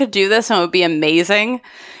know who could do this and would be amazing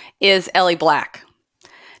is Ellie Black.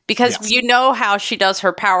 Because you know how she does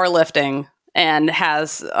her powerlifting and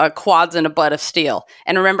has quads and a butt of steel.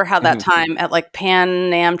 And remember how that time at like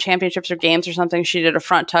Pan Am Championships or Games or something, she did a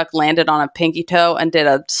front tuck, landed on a pinky toe, and did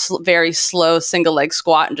a very slow single leg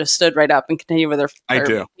squat and just stood right up and continued with her. I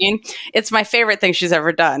do. Routine. It's my favorite thing she's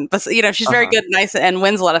ever done. But you know, she's very good, nice, and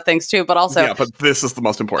wins a lot of things too. But also, yeah, but this is the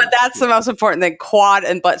most important. But that's the most important thing: quad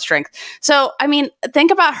and butt strength. So, I mean,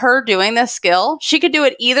 think about her doing this skill. She could do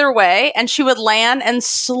it either way, and she would land and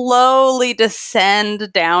slowly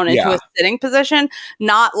descend down into a sitting position,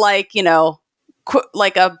 not like, you know,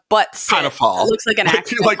 like a butt sit. Kind of fall. It looks like an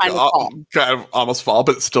actual like, kind of fall. Kind of almost fall,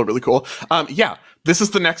 but it's still really cool. Yeah, this is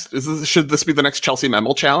the next. Should this be the next Chelsea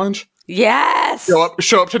Memel challenge? Yes.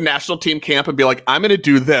 Show up to national team camp and be like, I'm going to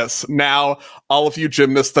do this. Now, all of you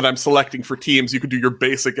gymnasts that I'm selecting for teams, you can do your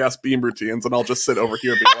basic ass beam routines, and I'll just sit over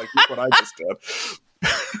here being like, look what I just did.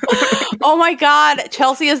 Oh my God,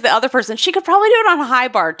 Chelsea is the other person. She could probably do it on a high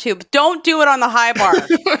bar too, but don't do it on the high bar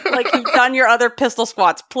like you've done your other pistol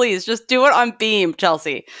squats. Please just do it on beam,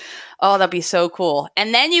 Chelsea. Oh, that'd be so cool.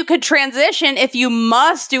 And then you could transition if you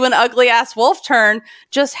must do an ugly ass wolf turn,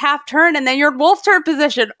 just half turn, and then your wolf turn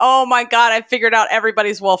position. Oh my God, I figured out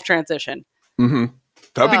everybody's wolf transition. That'd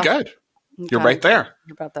be good. Okay. You're right there.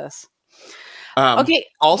 About this. Okay.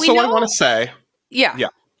 Also, I want to say, yeah.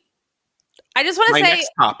 I just want to say, next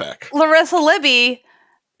topic. Larissa Libby,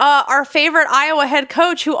 our favorite Iowa head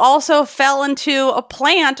coach, who also fell into a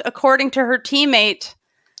plant, according to her teammate,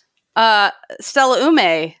 Stella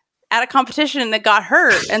Ume, at a competition that got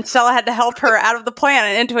hurt, and Stella had to help her out of the plant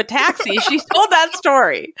and into a taxi. She told that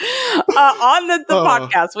story on the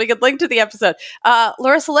podcast. We could link to the episode.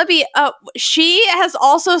 Larissa Libby, she has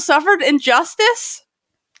also suffered injustice.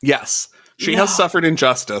 Yes, she has suffered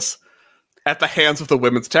injustice at the hands of the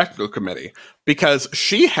Women's Technical Committee, because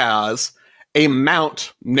she has a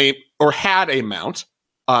mount had a mount,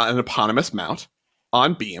 an eponymous mount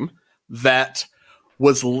on beam that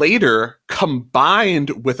was later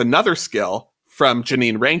combined with another skill from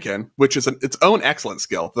Janine Rankin, which is its own excellent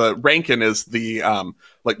skill. The Rankin is the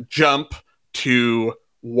like jump to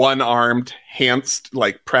one-armed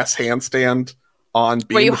press handstand on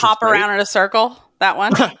beam. Where you hop around in a circle? That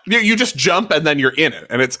one? You just jump and then you're in it,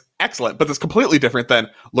 and it's excellent. But it's completely different than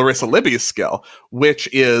Larissa Libby's skill, which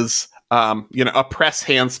is a press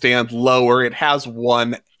handstand lower. It has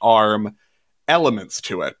one arm elements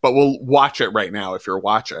to it, but we'll watch it right now if you're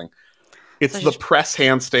watching. It's the press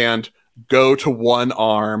handstand, go to one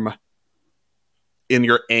arm in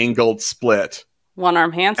your angled split. One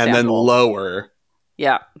arm handstand. And then lower.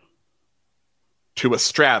 Yeah. To a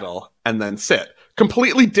straddle and then sit.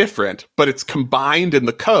 Completely different, but it's combined in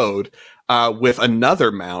the code with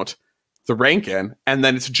another mount, the Rankin, and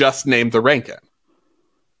then it's just named the Rankin.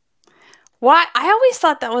 Why? I always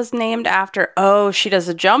thought that was named after, she does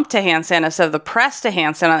a jump to handstand instead of the press to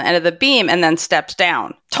handstand on the end of the beam and then steps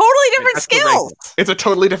down. Totally different skills. It's a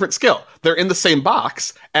totally different skill. They're in the same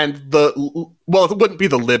box, and it wouldn't be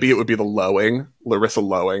the Libby, it would be the Lowing, Larissa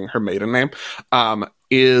Lowing, her maiden name,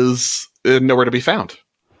 is nowhere to be found.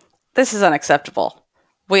 This is unacceptable.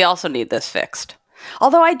 We also need this fixed.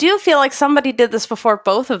 Although I do feel like somebody did this before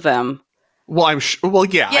both of them. Well, I'm sure. Well,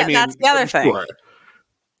 yeah. I mean, that's the other thing. Sure.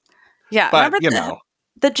 Yeah, but, remember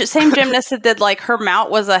the same gymnast that did, like, her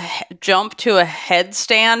mount was a jump to a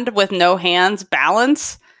headstand with no hands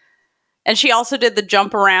balance. And she also did the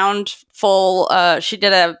jump around full. She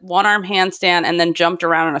did a one-arm handstand and then jumped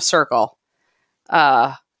around in a circle.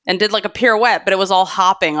 And did like a pirouette, but it was all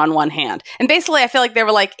hopping on one hand. And basically, I feel like they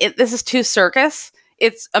were like, this is too circus.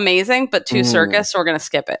 It's amazing, but too circus, so we're going to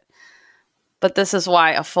skip it. But this is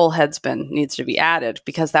why a full head spin needs to be added,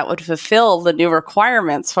 because that would fulfill the new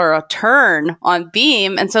requirements for a turn on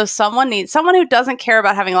beam. And so someone who doesn't care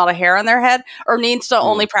about having a lot of hair on their head or needs to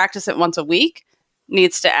only practice it once a week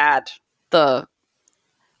needs to add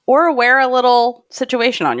or wear a little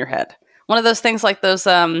situation on your head. One of those things like those,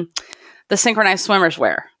 the synchronized swimmers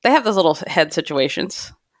wear. They have those little head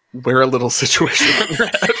situations. Wear a little situation on your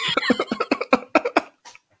head.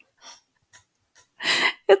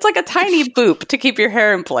 It's like a tiny boop to keep your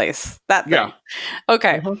hair in place. That thing. Yeah.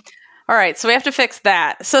 Okay. All right. So we have to fix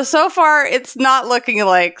that. So far, it's not looking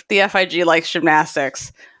like the FIG likes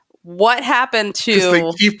gymnastics. What happened to...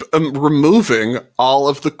 They keep removing all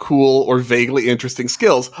of the cool or vaguely interesting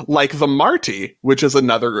skills, like the Marty, which is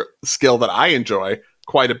another skill that I enjoy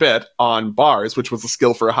quite a bit on bars, which was a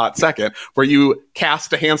skill for a hot second, where you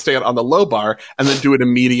cast a handstand on the low bar and then do an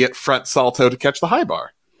immediate front salto to catch the high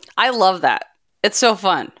bar. I love that. It's so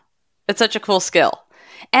fun. It's such a cool skill.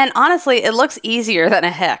 And honestly, it looks easier than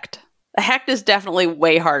a hecht. A hecht is definitely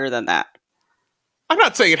way harder than that. I'm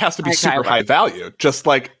not saying it has to be super high value. Just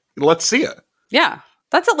like, let's see it. Yeah.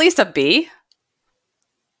 That's at least a B.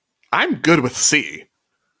 I'm good with C.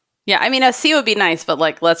 Yeah, I mean, a C would be nice, but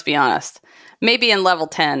like, let's be honest. Maybe in level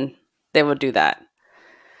 10, they would do that.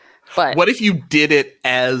 But what if you did it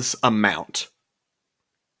as a mount?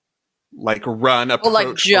 Like run, approach like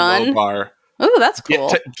the low bar. Ooh, that's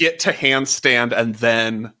cool. Get to handstand and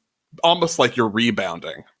then almost like you're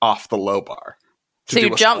rebounding off the low bar. So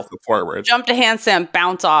you jump forward. Jump to handstand,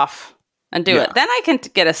 bounce off, and do it. Then I can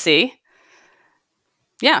get a C.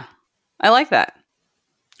 Yeah, I like that.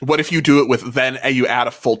 What if you do it with, then you add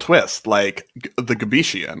a full twist, like the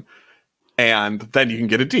Gabishian, and then you can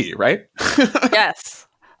get a D, right? Yes.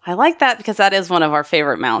 I like that because that is one of our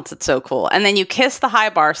favorite mounts. It's so cool. And then you kiss the high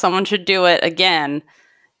bar. Someone should do it again,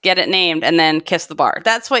 get it named, and then kiss the bar.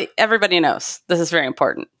 That's what everybody knows. This is very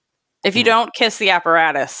important. If you don't kiss the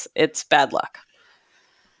apparatus, it's bad luck.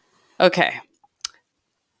 Okay.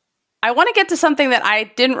 I want to get to something that I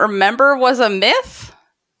didn't remember was a myth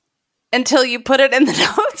until you put it in the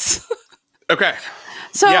notes. Okay.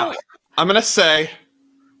 So yeah, I'm going to say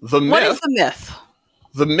the myth. What is the myth?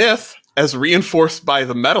 The myth, as reinforced by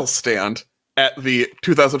the medal stand at the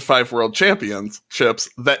 2005 World Championships,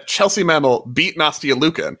 that Chelsea Memel beat Nastia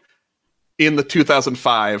Liukin in the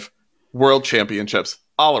 2005 World Championships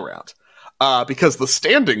all around. Because the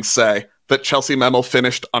standings say that Chelsea Memel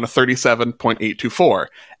finished on a 37.824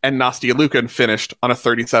 and Nastia Liukin finished on a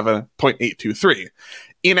 37.823.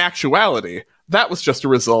 In actuality, that was just a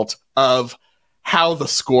result of how the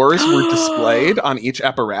scores were displayed on each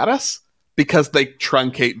apparatus, because they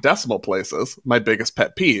truncate decimal places, my biggest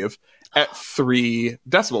pet peeve, at 3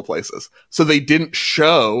 decimal places. So they don't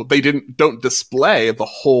display the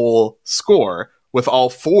whole score with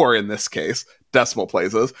all 4, in this case, decimal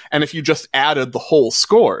places. And if you just added the whole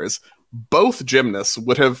scores, both gymnasts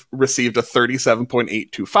would have received a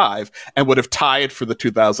 37.825 and would have tied for the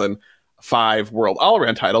 2005 World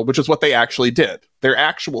All-Around title, which is what they actually did. Their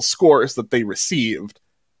actual scores that they received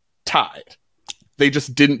tied. They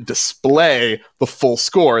just didn't display the full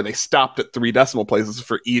score. They stopped at 3 decimal places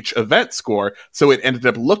for each event score, so it ended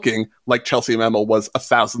up looking like Chelsea Memel was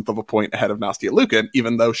 1,000th of a point ahead of Nastia Liukin,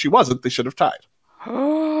 even though she wasn't. They should have tied.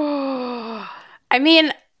 I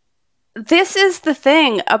mean, this is the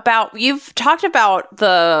thing about, you've talked about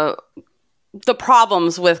the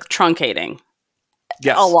problems with truncating.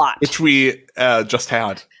 Yes, a lot. Which we just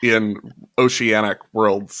had in Oceanic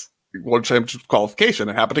World Championship qualification.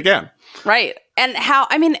 It happened again. Right. And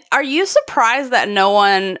are you surprised that no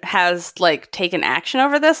one has taken action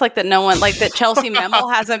over this? Like that no one, that Chelsea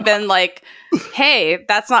Memel hasn't been like, hey,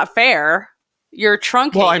 that's not fair. You're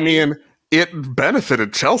truncating. Well, I mean, it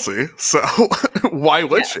benefited Chelsea, so why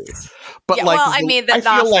would she? But I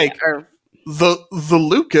feel like the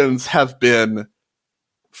Liukins have been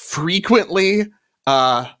frequently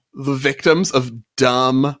the victims of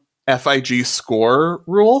dumb FIG score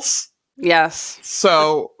rules. Yes.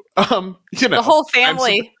 So, the whole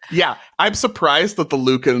family. I'm surprised that the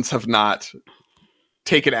Liukins have not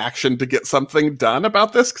taken action to get something done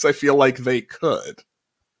about this, because I feel like they could.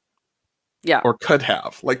 Yeah. Or could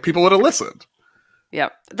have. Like, people would have listened.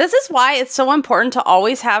 Yep. This is why it's so important to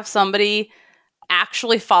always have somebody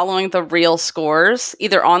actually following the real scores,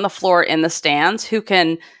 either on the floor or in the stands, who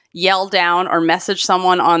can yell down or message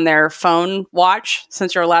someone on their phone watch,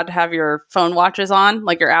 since you're allowed to have your phone watches on,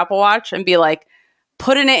 like your Apple Watch, and be like,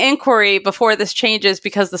 put in an inquiry before this changes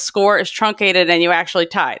because the score is truncated and you actually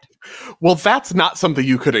tied. Well, that's not something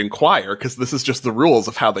you could inquire, because this is just the rules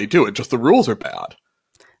of how they do it. Just the rules are bad.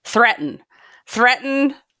 Threaten.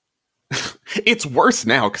 It's worse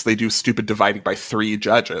now because they do stupid dividing by 3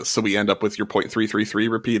 judges. So we end up with your 0.333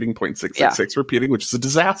 repeating, 0.666 repeating, which is a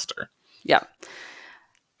disaster. Yeah.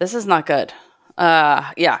 This is not good.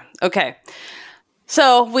 Okay.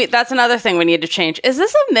 So that's another thing we need to change. Is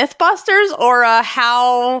this a Mythbusters or a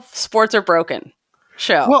how sports are broken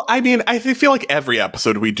show? Well, I mean, I feel like every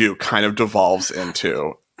episode we do kind of devolves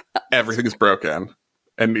into everything's broken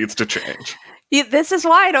and needs to change. This is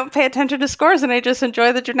why I don't pay attention to scores and I just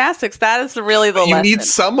enjoy the gymnastics. That is really the lesson. You need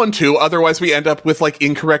someone to, otherwise we end up with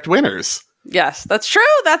incorrect winners. Yes, that's true.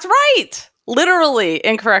 That's right. Literally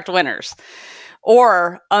incorrect winners.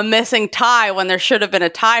 Or a missing tie when there should have been a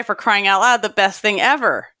tie, for crying out loud. The best thing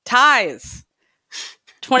ever. Ties.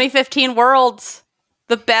 2015 Worlds.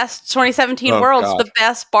 The best 2017 Worlds. God. The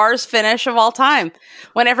best bars finish of all time.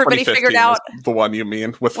 When everybody figured out. The one you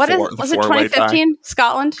mean with was it 2015?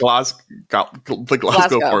 Scotland? The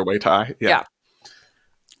Glasgow 4-way tie. Yeah.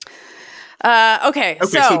 Okay,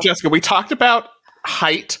 so Jessica, we talked about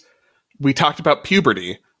height, we talked about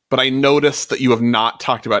puberty, but I noticed that you have not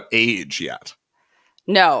talked about age yet.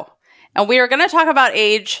 No. And we are going to talk about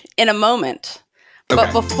age in a moment. Okay.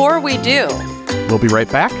 But before we do, we'll be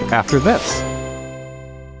right back after this.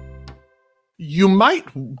 You might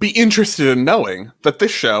be interested in knowing that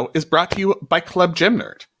this show is brought to you by Club Gym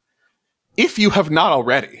Nerd. If you have not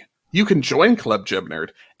already, you can join Club Gym Nerd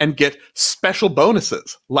and get special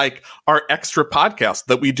bonuses like our extra podcast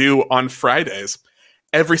that we do on Fridays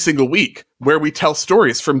every single week, where we tell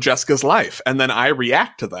stories from Jessica's life and then I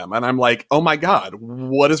react to them. And I'm like, oh my God,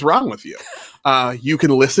 what is wrong with you? You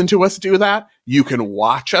can listen to us do that. You can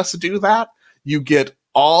watch us do that. You get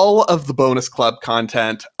all of the bonus club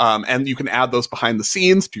content, and you can add those behind the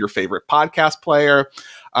scenes to your favorite podcast player.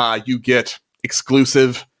 You get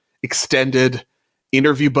exclusive, extended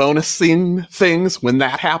interview bonusing things when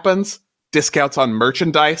that happens, discounts on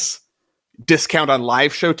merchandise, discount on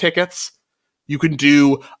live show tickets. You can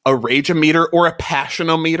do a rage-o-meter or a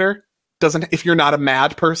passion-o-meter. If you're not a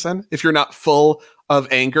mad person, if you're not full of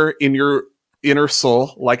anger in your inner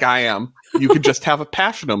soul like I am, you could just have a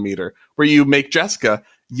passion-o-meter where you make Jessica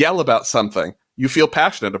yell about something you feel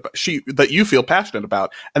passionate about, that you feel passionate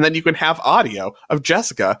about, and then you can have audio of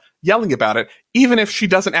Jessica yelling about it, even if she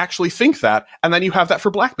doesn't actually think that, and then you have that for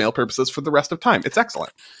blackmail purposes for the rest of time. It's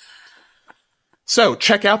excellent. So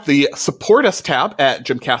check out the Support Us tab at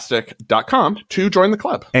gymcastic.com to join the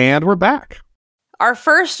club. And we're back. Our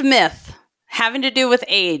first myth having to do with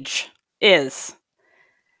age is,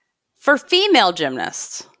 for female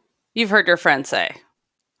gymnasts, you've heard your friends say,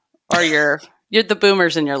 or you're the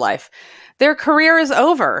boomers in your life, their career is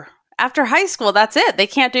over. After high school, that's it. They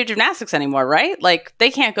can't do gymnastics anymore, right? Like, they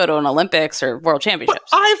can't go to an Olympics or World Championships.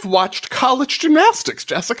 But I've watched college gymnastics,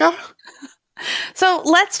 Jessica. So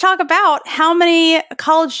let's talk about how many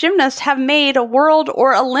college gymnasts have made world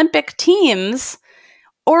or Olympic teams,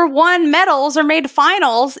 or won medals or made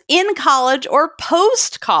finals in college or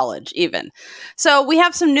post-college even. So we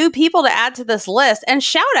have some new people to add to this list, and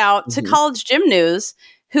shout out to College Gym News,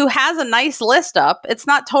 who has a nice list up. It's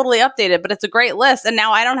not totally updated, but it's a great list. And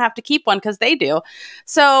now I don't have to keep one because they do.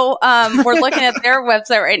 So we're looking at their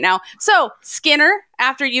website right now. So Skinner,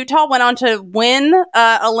 after Utah, went on to win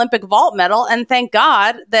Olympic vault medal. And thank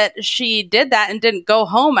God that she did that and didn't go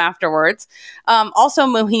home afterwards. Also,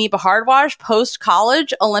 Mohini Bhardwaj,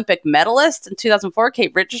 post-college Olympic medalist in 2004.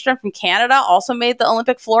 Kate Richardson from Canada also made the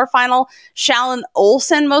Olympic floor final. Shalyn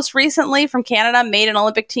Olsen, most recently from Canada, made an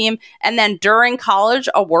Olympic team. And then during college,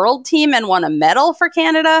 a world team and won a medal for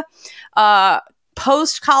Canada.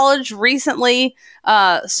 Post-college recently,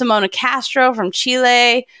 Simona Castro from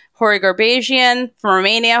Chile, Hori Garbajian from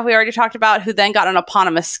Romania, we already talked about, who then got an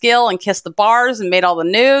eponymous skill and kissed the bars and made all the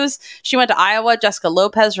news. She went to Iowa. Jessica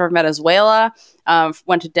Lopez from Venezuela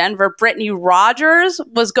went to Denver. Brittany Rogers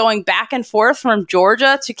was going back and forth from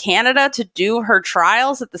Georgia to Canada to do her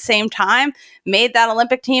trials at the same time, made that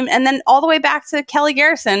Olympic team, and then all the way back to Kelly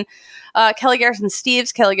Garrison, Kelly Garrison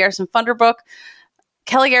Steves, Kelly Garrison Funderbook.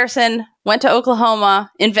 Kelly Garrison went to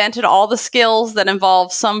Oklahoma, invented all the skills that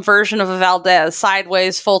involve some version of a Valdez,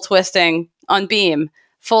 sideways, full twisting on beam,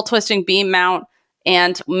 full twisting beam mount,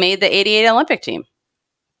 and made the 88 Olympic team.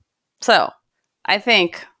 So I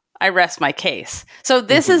think I rest my case. So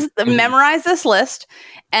this is, memorize this list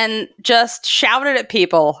and just shout it at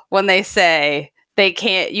people when they say you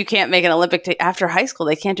can't make an Olympic team after high school.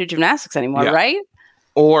 They can't do gymnastics anymore, right?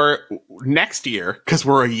 Or next year, because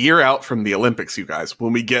we're a year out from the Olympics, you guys,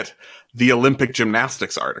 when we get the Olympic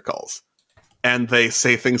gymnastics articles, and they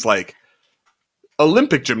say things like,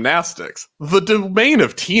 Olympic gymnastics, the domain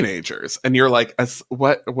of teenagers. And you're like,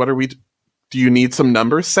 what are we, do you need some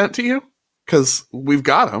numbers sent to you? Because we've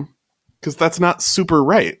got them. Because that's not super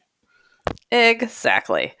right.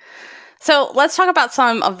 Exactly. So let's talk about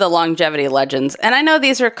some of the longevity legends. And I know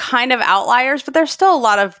these are kind of outliers, but there's still a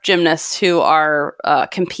lot of gymnasts who are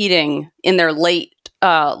competing in their late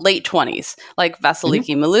 20s, like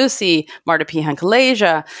Vasiliki Malusi, Marta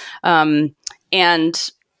Pihankaleja, and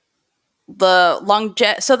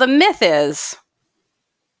so the myth is,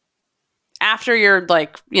 after you're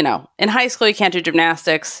in high school, you can't do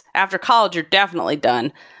gymnastics. After college, you're definitely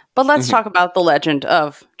done. But let's talk about the legend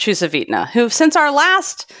of Chusavitna, who since our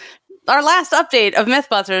last update of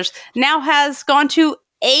Mythbusters now has gone to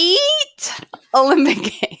 8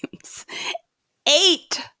 Olympic Games.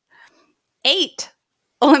 8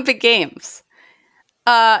 Olympic Games.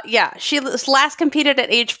 She last competed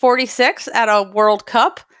at age 46 at a World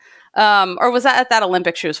Cup. Or was that at that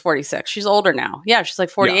Olympics she was 46? She's older now. Yeah, she's like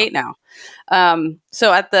 48 now.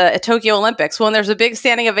 So at Tokyo Olympics, when there's a big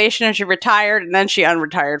standing ovation and she retired, and then she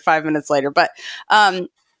unretired 5 minutes later. But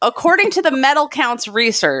according to the medal counts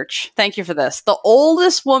research, thank you for this, the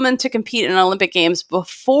oldest woman to compete in Olympic Games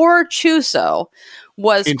before Chuso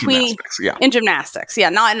was gymnastics, in gymnastics. Yeah,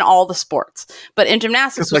 not in all the sports, but in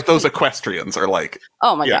gymnastics. It's like those equestrians are like,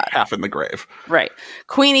 oh my God, half in the grave. Right.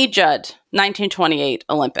 Queenie Judd, 1928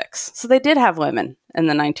 Olympics. So they did have women in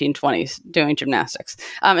the 1920s doing gymnastics.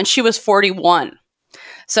 And she was 41.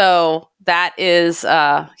 So that is,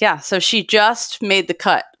 so she just made the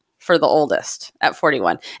cut for the oldest at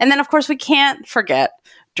 41. And then, of course, we can't forget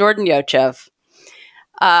Jordan Yochev,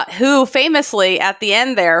 who famously at the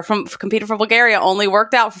end there competed for Bulgaria only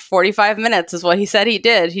worked out for 45 minutes is what he said he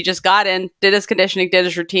did. He just got in, did his conditioning, did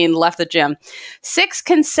his routine, left the gym. 6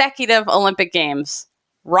 consecutive Olympic Games.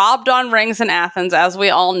 Robbed on rings in Athens, as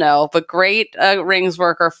we all know, but great rings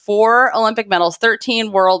worker. 4 Olympic medals,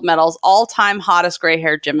 13 world medals, all-time hottest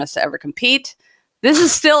gray-haired gymnast to ever compete. This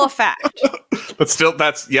is still a fact.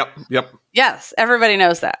 Yep. Yes, everybody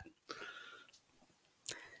knows that.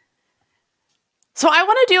 So I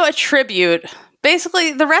want to do a tribute.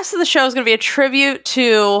 Basically, the rest of the show is going to be a tribute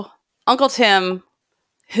to Uncle Tim,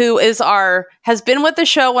 who has been with the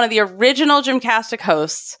show, one of the original GymCastic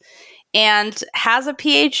hosts, and has a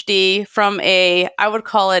PhD from I would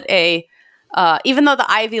call it even though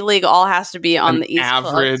the Ivy League all has to be on the East Coast.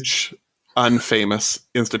 Average, unfamous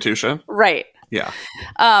institution. Right. Yeah.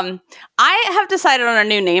 I have decided on a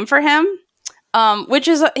new name for him, which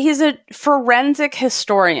is he's a forensic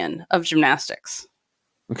historian of gymnastics.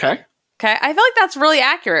 Okay. I feel like that's really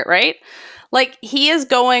accurate, right? Like, he is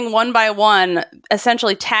going one by one,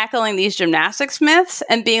 essentially tackling these gymnastics myths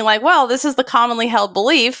and being like, well, this is the commonly held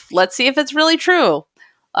belief. Let's see if it's really true.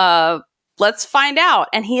 Let's find out.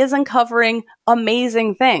 And he is uncovering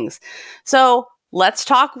amazing things. So let's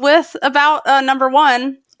talk about number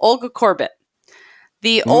 1, Olga Korbut.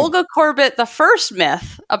 Olga Korbut, the first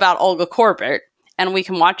myth about Olga Korbut, and we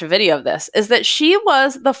can watch a video of this, is that she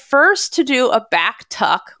was the first to do a back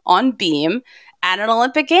tuck on beam at an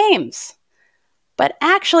Olympic Games. But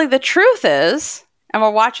actually, the truth is, and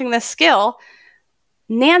we're watching this skill,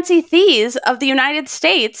 Nancy Thies of the United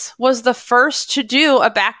States was the first to do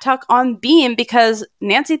a back tuck on beam because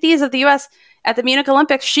Nancy Thies of the US at the Munich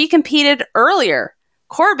Olympics, she competed earlier.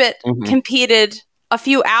 Korbut competed a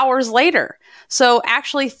few hours later. So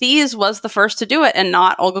actually, Thies was the first to do it and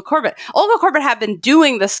not Olga Korbut. Olga Korbut had been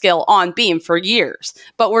doing the skill on beam for years,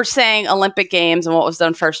 but we're saying Olympic Games and what was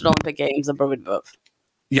done first at Olympic Games and both.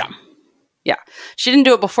 Yeah. Yeah. She didn't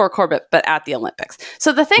do it before Korbut, but at the Olympics.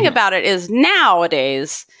 So the thing about it is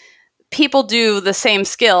nowadays, people do the same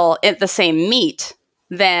skill at the same meet,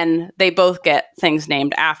 then they both get things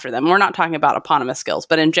named after them. We're not talking about eponymous skills,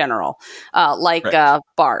 but in general,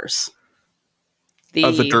 bars. The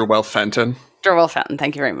Derwell-Fenton. Derwell-Fenton,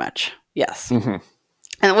 thank you very much. Yes.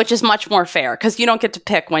 And which is much more fair because you don't get to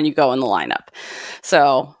pick when you go in the lineup.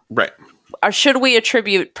 So, right. Should we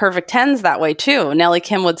attribute perfect 10s that way too? Nellie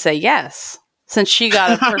Kim would say yes, since she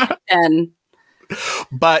got a perfect 10.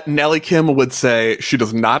 But Nellie Kim would say she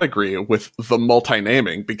does not agree with the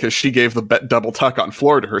multi-naming because she gave the double tuck on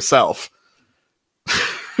floor to herself.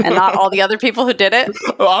 And not all the other people who did it?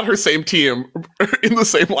 On her same team, in the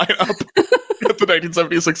same lineup at the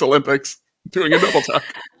 1976 Olympics, doing a double tuck.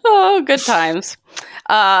 Oh, good times.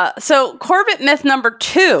 So Korbut myth number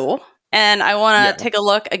 2, and I want to take a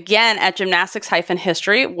look again at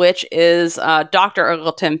Gymnastics-History, which is Dr.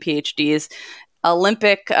 Eagleton, PhD's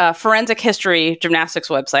Olympic forensic history gymnastics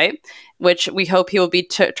website, which we hope he will be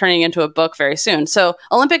turning into a book very soon. So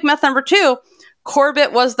Olympic myth number 2,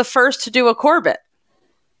 Korbut was the first to do a Korbut.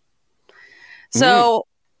 So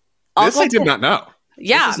this I did not know.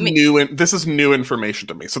 Yeah. This is new information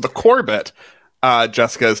to me. So the Korbut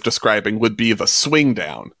Jessica is describing would be the swing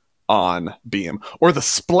down on beam or the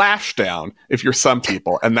splash down if you're some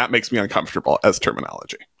people, and that makes me uncomfortable as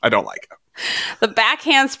terminology. I don't like it. The back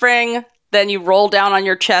handspring, then you roll down on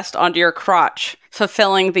your chest onto your crotch,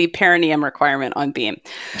 fulfilling the perineum requirement on beam.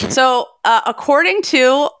 So according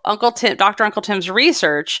to Dr. Uncle Tim's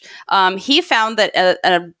research, he found that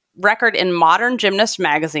a record in Modern Gymnast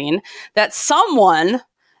magazine that someone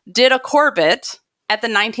did a Korbut at the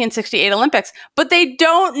 1968 Olympics, but they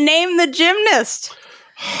don't name the gymnast.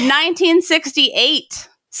 1968.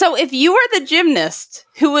 So if you are the gymnast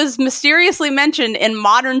who was mysteriously mentioned in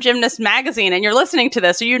Modern Gymnast magazine and you're listening to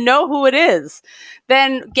this or you know who it is,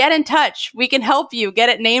 then get in touch. We can help you get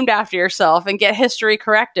it named after yourself and get history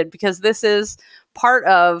corrected because this is part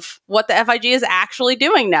of what the FIG is actually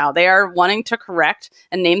doing now. They are wanting to correct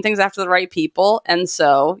and name things after the right people, and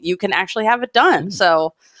so you can actually have it done.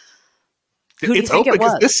 So who do you think it was?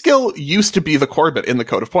 Because this skill used to be the Korbut in the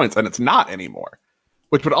Code of Points, and it's not anymore.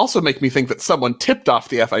 Which would also make me think that someone tipped off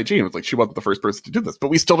the FIG and was like, she wasn't the first person to do this, but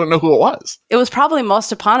we still don't know who it was. It was probably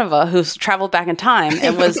Mostepanova, who's traveled back in time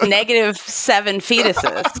and was -7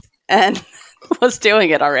 fetuses and was doing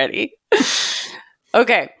it already.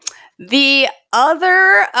 Okay. The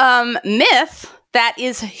other myth that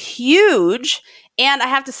is huge, and I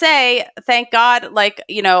have to say, thank God, like,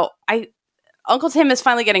 you know, Uncle Tim is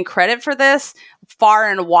finally getting credit for this far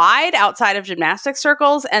and wide outside of gymnastics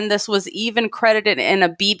circles, and this was even credited in a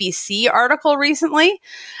BBC article recently.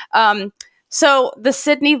 So the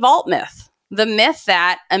Sydney vault myth, the myth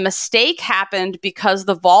that a mistake happened because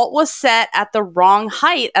the vault was set at the wrong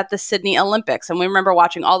height at the Sydney Olympics. And we remember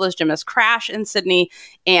watching all those gymnasts crash in Sydney,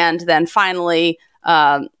 and then finally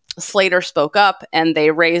Slater spoke up and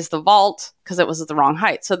they raised the vault because it was at the wrong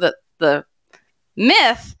height. So the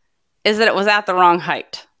myth is that it was at the wrong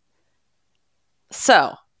height.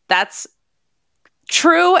 So that's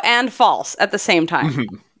true and false at the same time.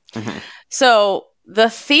 Mm-hmm. Mm-hmm. So the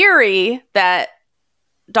theory that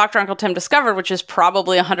Dr. Uncle Tim discovered, which is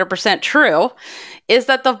probably 100% true, is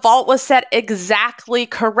that the vault was set exactly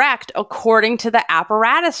correct according to the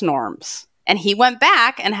apparatus norms. And he went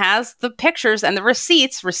back and has the pictures and the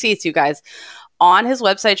receipts, you guys, on his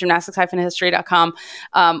website, gymnastics-history.com,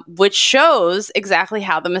 which shows exactly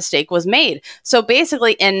how the mistake was made. So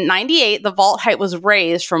basically, in 98, the vault height was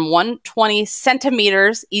raised from 120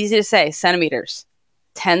 centimeters, easy to say, centimeters,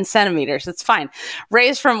 10 centimeters, it's fine,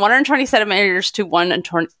 raised from 120 centimeters to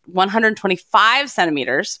 125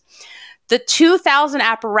 centimeters. The 2000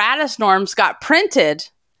 apparatus norms got printed,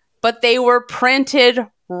 but they were printed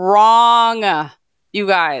wrong, you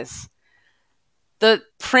guys. The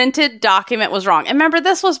printed document was wrong. And remember,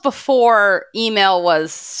 this was before email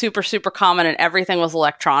was super, super common and everything was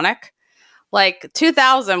electronic. Like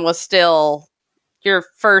 2000 was still your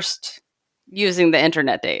first using the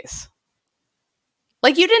internet days.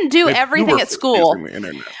 Like you didn't do everything at school.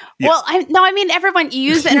 Yeah. Well, I mean, everyone, you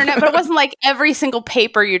used the internet, but it wasn't like every single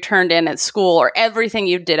paper you turned in at school or everything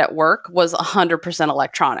you did at work was 100%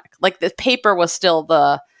 electronic. Like the paper was still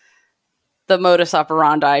the modus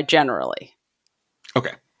operandi generally.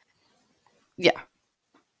 Okay. Yeah.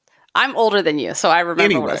 I'm older than you, so I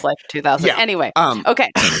remember what it was like in 2000. Yeah. Anyway. Okay.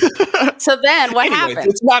 So then what happened?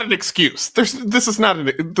 It's not an excuse. This is not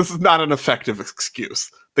an effective excuse.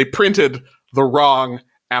 They printed the wrong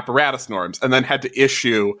apparatus norms and then had to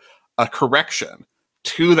issue a correction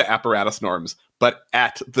to the apparatus norms. But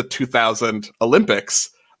at the 2000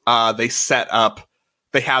 Olympics, they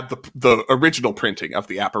had the original printing of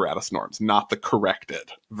the apparatus norms, not the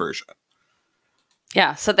corrected version.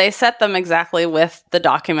 Yeah, so they set them exactly with the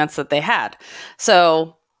documents that they had.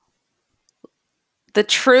 So the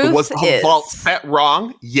truth was the vault set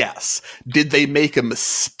wrong? Yes. Did they make a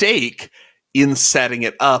mistake in setting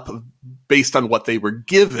it up based on what they were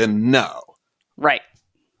given? No. Right.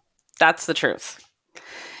 That's the truth.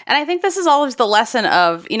 And I think this is always the lesson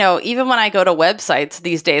of, you know, even when I go to websites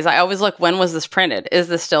these days, I always look, when was this printed? Is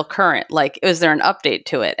this still current? Like, is there an update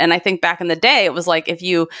to it? And I think back in the day, it was like if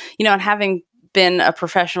you know, and having been a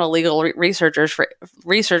professional legal researcher for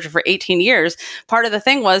 18 years, part of the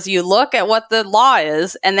thing was you look at what the law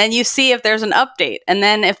is and then you see if there's an update. And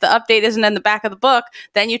then if the update isn't in the back of the book,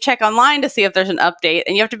 then you check online to see if there's an update,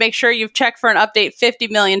 and you have to make sure you've checked for an update 50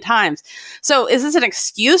 million times. So is this an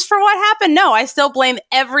excuse for what happened? No, I still blame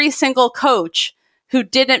every single coach who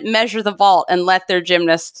didn't measure the vault and let their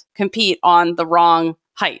gymnasts compete on the wrong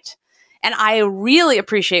height. And I really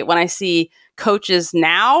appreciate when I see coaches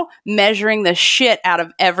now measuring the shit out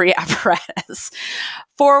of every apparatus.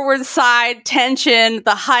 Forward, side, tension,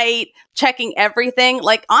 the height, checking everything.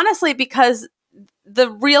 Like, honestly, because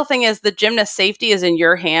the real thing is the gymnast safety is in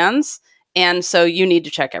your hands. And so you need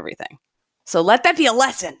to check everything. So let that be a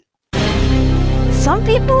lesson. Some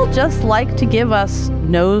people just like to give us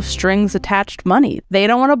no strings attached money. They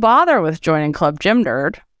don't want to bother with joining Club Gym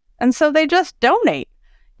Nerd. And so they just donate.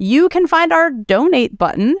 You can find our donate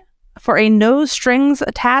button for a no strings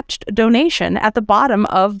attached donation at the bottom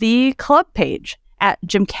of the club page at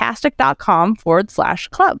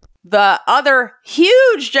gymcastic.com/club. The other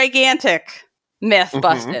huge, gigantic myth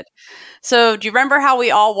busted. So do you remember how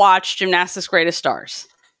we all watched Gymnastics Greatest Stars?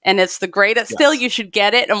 And it's the greatest, still you should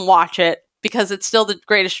get it and watch it because it's still the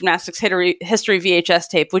greatest gymnastics history VHS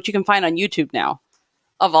tape, which you can find on YouTube now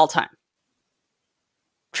of all time.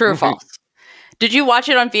 True or false? Did you watch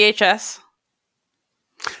it on VHS?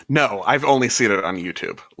 No, I've only seen it on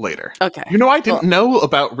YouTube later. Okay. You know, I didn't know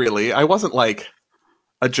about really. I wasn't like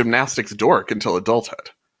a gymnastics dork until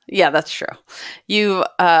adulthood. Yeah, that's true. You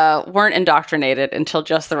weren't indoctrinated until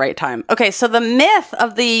just the right time. Okay, so the myth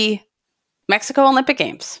of the Mexico Olympic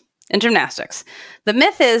Games in gymnastics. The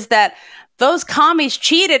myth is that those commies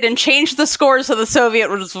cheated and changed the scores so the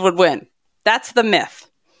Soviets would win. That's the myth.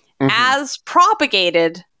 As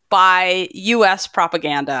propagated by U.S.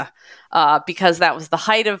 propaganda, because that was the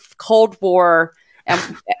height of Cold War. And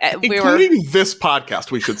including this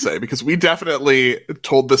podcast, we should say, because we definitely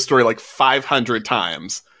told this story like 500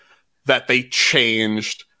 times, that they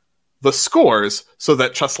changed the scores so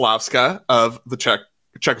that Czechoslovakia of the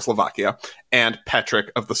Czechoslovakia and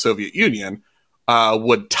Petrick of the Soviet Union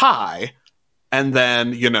would tie. And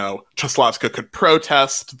then, you know, Czechoslovakia could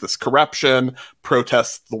protest this corruption,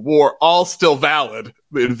 protest the war, all still valid.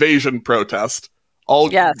 The invasion protest, all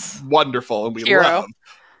wonderful, and we love.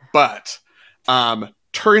 But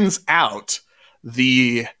turns out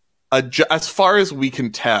as far as we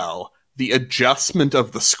can tell, the adjustment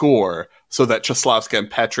of the score so that Czechoslovakia and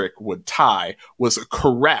Petrick would tie was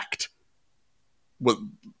correct.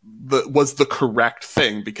 Was the correct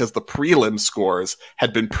thing, because the prelim scores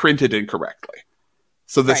had been printed incorrectly.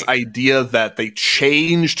 So this idea that they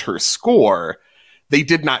changed her score, they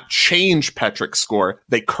did not change Petrick's score,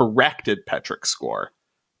 they corrected Petrick's score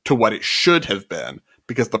to what it should have been,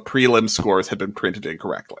 because the prelim scores had been printed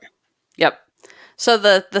incorrectly. Yep. So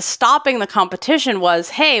the stopping the competition was,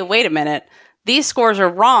 hey, wait a minute, these scores are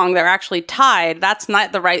wrong, they're actually tied, that's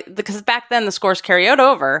not the right, because back then the scores carried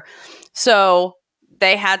over. So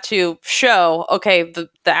they had to show, okay, the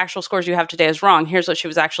actual scores you have today is wrong. Here's what she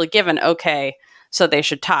was actually given. Okay, so they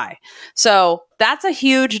should tie. So that's a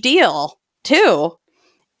huge deal, too.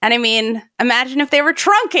 And I mean, imagine if they were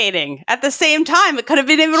truncating at the same time. It could have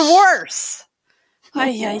been even worse.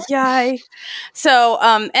 So,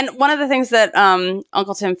 and one of the things that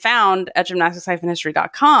Uncle Tim found at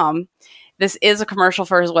gymnastics-history.com, this is a commercial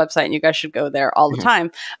for his website, and you guys should go there all the time,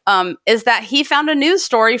 is that he found a news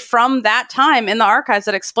story from that time in the archives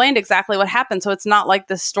that explained exactly what happened. So it's not like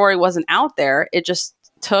this story wasn't out there. It just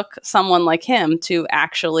took someone like him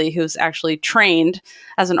who's actually trained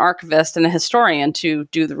as an archivist and a historian to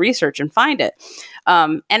do the research and find it.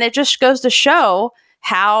 And it just goes to show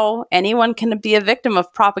how anyone can be a victim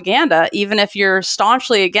of propaganda, even if you're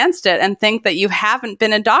staunchly against it and think that you haven't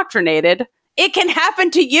been indoctrinated. It can happen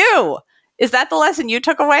to you. Is that the lesson you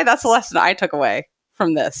took away? That's the lesson I took away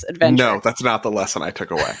from this adventure. No, that's not the lesson I took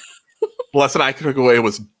away. The lesson I took away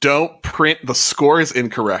was don't print the scores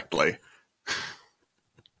incorrectly.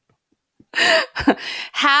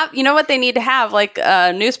 You know what they need to have, like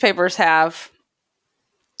newspapers have?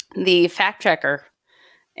 The fact checker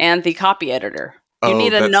and the copy editor. You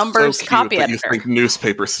need a numbers so cute copy that editor. You think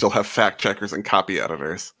newspapers still have fact checkers and copy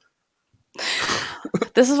editors?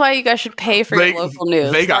 This is why you guys should pay for your local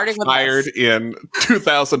news. They got fired in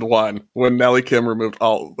 2001 when Nellie Kim removed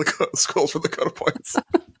all the schools from the Code of Points.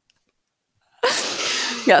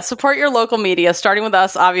 Yeah, support your local media, starting with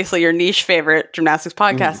us, obviously your niche favorite gymnastics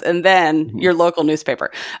podcast, and then your local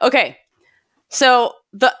newspaper. Okay, so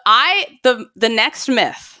the next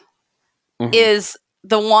myth is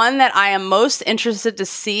the one that I am most interested to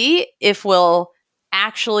see if will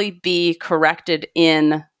actually be corrected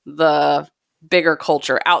in the bigger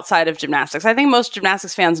culture outside of gymnastics. I think most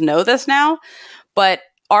gymnastics fans know this now, but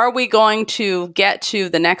are we going to get to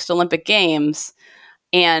the next Olympic Games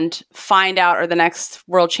and find out, or the next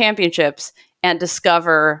World Championships, and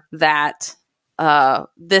discover that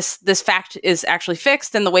this fact is actually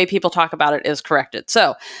fixed and the way people talk about it is corrected?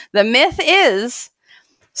 So the myth is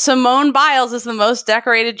Simone Biles is the most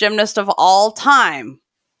decorated gymnast of all time.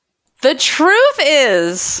 The truth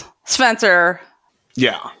is, Spencer.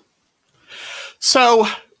 Yeah. So,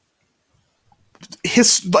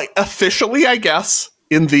 officially, I guess,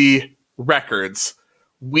 in the records,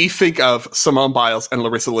 we think of Simone Biles and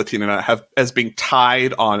Larissa Libby as being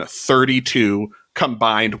tied on 32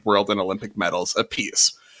 combined world and Olympic medals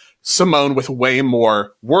apiece. Simone with way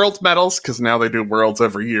more world medals, because now they do worlds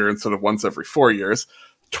every year instead of once every 4 years.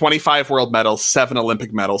 25 world medals, 7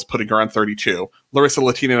 Olympic medals, putting her on 32. Larissa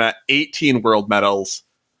Libby, 18 world medals,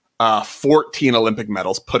 14 Olympic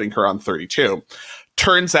medals, putting her on 32.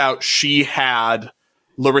 Turns out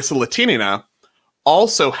Larissa Libby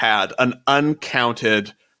also had an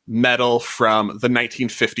uncounted medal from the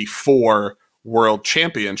 1954 World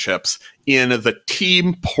Championships in the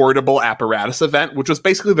team portable apparatus event, which was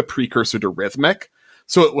basically the precursor to rhythmic.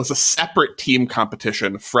 So it was a separate team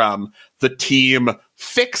competition from the team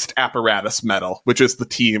fixed apparatus medal, which is the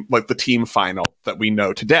team final that we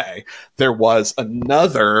know today. There was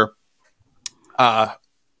another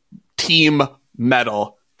team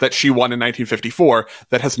medal that she won in 1954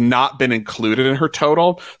 that has not been included in her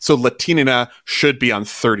total. So Latinina should be on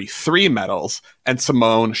 33 medals, and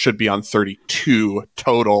Simone should be on 32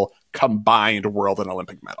 total combined world and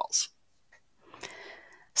Olympic medals.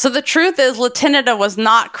 So the truth is, Latinina was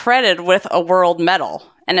not credited with a world medal.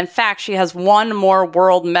 And in fact, she has one more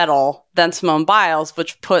world medal than Simone Biles,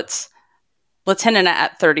 which puts Latinina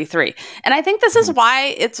at 33. And I think this is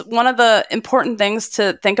why it's one of the important things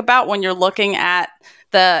to think about when you're looking at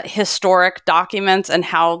the historic documents and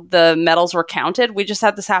how the medals were counted. We just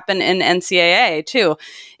had this happen in NCAA too,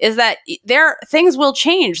 is that things will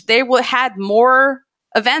change. They had more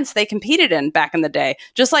events they competed in back in the day,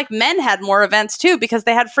 just like men had more events too, because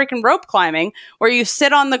they had freaking rope climbing where you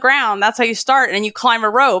sit on the ground. That's how you start, and you climb a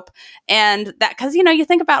rope. And that, because you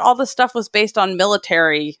think about all this stuff was based on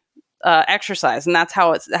military exercise, and that's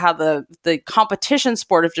how the competition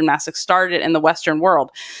sport of gymnastics started in the Western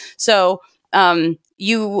world. So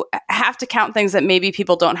you have to count things that maybe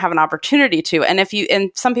people don't have an opportunity to.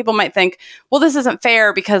 And some people might think, well, this isn't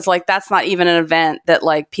fair because that's not even an event that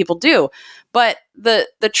people do. But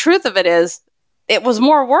the truth of it is, it was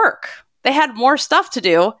more work. They had more stuff to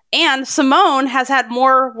do. And Simone has had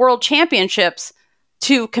more world championships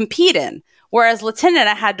to compete in, whereas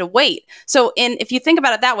Latinina had to wait. So if you think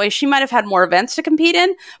about it that way, she might have had more events to compete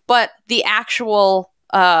in, but the actual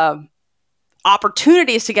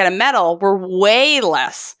opportunities to get a medal were way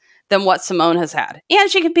less than what Simone has had.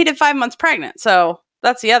 And she competed 5 months pregnant. So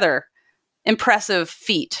that's the other impressive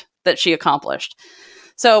feat that she accomplished.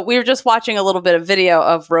 So we were just watching a little bit of video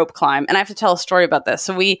of rope climb, and I have to tell a story about this.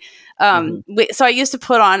 So so I used to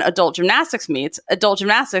put on adult gymnastics meets. Adult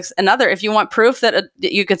gymnastics, if you want proof that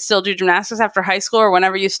you could still do gymnastics after high school or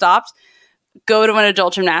whenever you stopped, go to an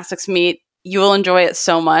adult gymnastics meet. You will enjoy it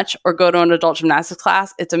so much, or go to an adult gymnastics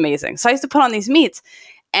class. It's amazing. So I used to put on these meets,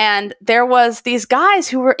 and there was these guys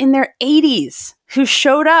who were in their 80s who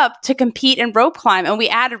showed up to compete in rope climb, and we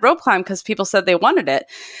added rope climb because people said they wanted it.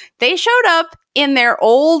 They showed up in their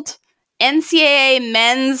old NCAA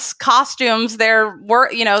men's costumes, their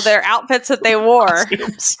outfits that they wore,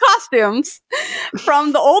 costumes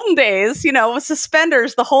from the olden days, with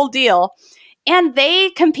suspenders, the whole deal. And they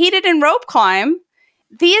competed in rope climb.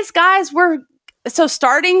 These guys were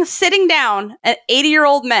sitting down at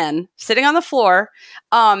 80-year-old men sitting on the floor.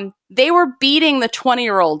 They were beating the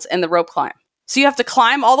 20-year-olds in the rope climb. So you have to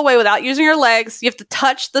climb all the way without using your legs. You have to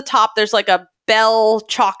touch the top. There's a bell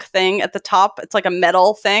chalk thing at the top. It's like a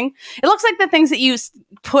metal thing. It looks like the things that you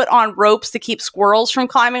put on ropes to keep squirrels from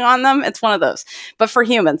climbing on them. It's one of those, but for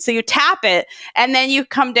humans. So you tap it and then you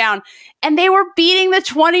come down, and they were beating the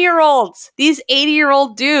 20-year-olds, these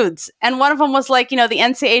 80-year-old dudes. And one of them was the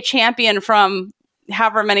NCAA champion from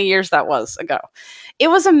however many years that was ago. It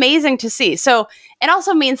was amazing to see. So it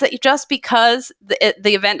also means that just because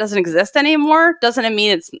the event doesn't exist anymore, doesn't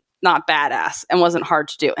mean it's not badass and wasn't hard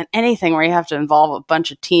to do. And anything where you have to involve a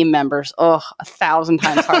bunch of team members, 1,000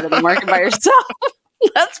 times harder than working by yourself.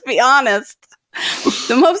 Let's be honest.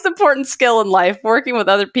 The most important skill in life, working with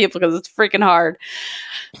other people, because it's freaking hard.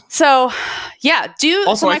 So, yeah.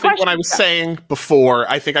 I think when I was saying before,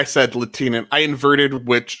 I think I said Latina. I inverted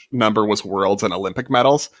which number was worlds and Olympic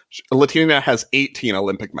medals. Latina has 18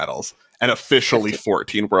 Olympic medals and officially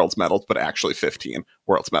 14 worlds medals, but actually 15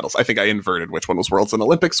 worlds medals. I think I inverted which one was worlds and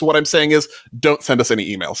Olympics. So what I'm saying is, don't send us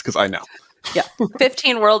any emails because I know. Yeah,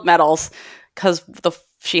 15 world medals, because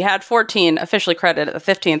she had 14 officially credited. The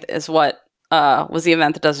 15th is what was the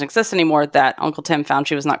event that doesn't exist anymore that Uncle Tim found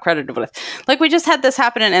she was not credited with. We just had this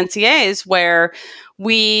happen in NCAAs where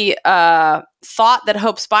we thought that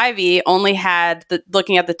Hope Spivey only had,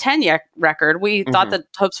 looking at the 10 record, we thought that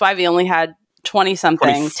Hope Spivey only had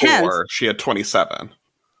 20-something 10s. She had 27.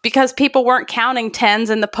 Because people weren't counting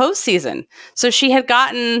 10s in the postseason. So she had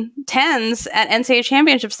gotten 10s at NCAA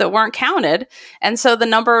championships that weren't counted. And so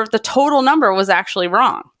the total number was actually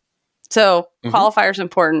wrong. So qualifiers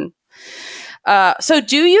important. So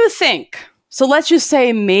do you think, let's just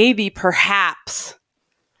say maybe perhaps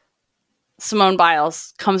Simone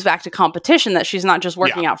Biles comes back to competition, that she's not just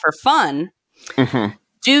working out for fun.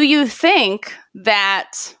 Do you think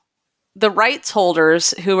that the rights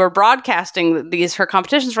holders who are broadcasting her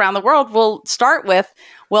competitions around the world will start with,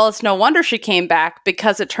 well, it's no wonder she came back,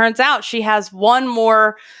 because it turns out she has one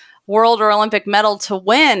more world or Olympic medal to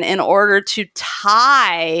win in order to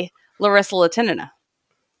tie Larissa Libby?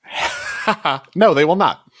 No, they will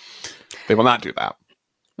not. They will not do that.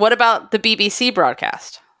 What about the BBC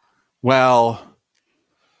broadcast? Well,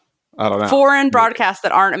 I don't know. Foreign broadcasts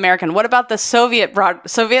that aren't American. What about the Soviets can't.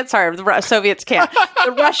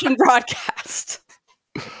 The Russian broadcast.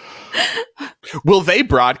 Will they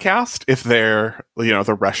broadcast if the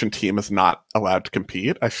Russian team is not allowed to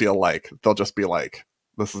compete? I feel like they'll just be like,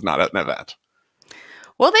 this is not an event.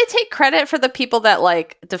 Will they take credit for the people that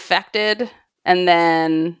like defected and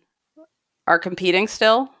then are competing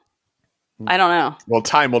still? I don't know. Well,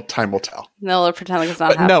 time will tell. No, they'll pretend like it's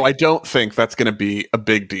not happening. No, I don't think that's going to be a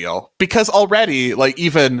big deal because already, like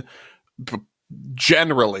even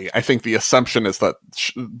generally, I think the assumption is that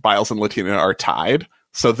Biles and Latina are tied.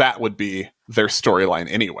 So that would be their storyline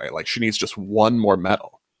anyway. Like she needs just one more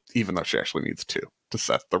medal, even though she actually needs two to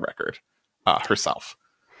set the record herself.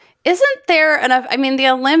 Isn't there enough? I mean,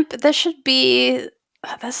 this should be,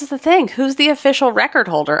 this is the thing. Who's the official record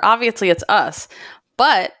holder? Obviously it's us,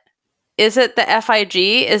 but is it the FIG?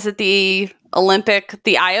 Is it the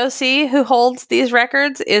IOC who holds these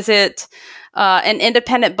records? Is it an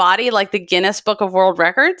independent body like the Guinness Book of World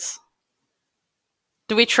Records?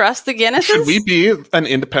 Do we trust the Guinnesses? Should we be an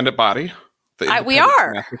independent body? We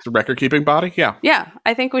are. It's a record-keeping body? Yeah. Yeah,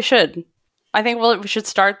 I think we should. I think we should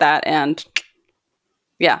start that and,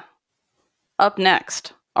 yeah. Up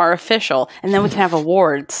next, our official. And then we can have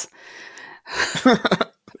awards.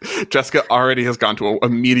 Jessica already has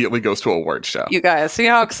immediately goes to a award show. You guys, so you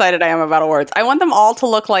know how excited I am about awards. I want them all to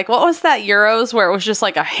look like, what was that Euros where it was just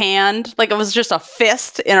like a hand, like it was just a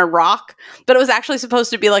fist in a rock, but it was actually supposed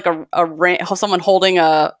to be like a ring, someone holding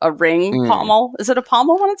a ring pommel. Is it a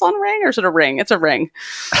pommel when it's on a ring or is it a ring? It's a ring.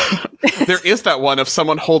 There is that one of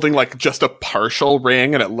someone holding like just a partial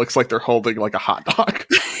ring and it looks like they're holding like a hot dog.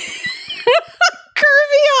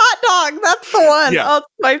 Hot dog. That's the one. Yeah. Oh, it's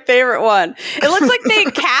my favorite one. It looks like they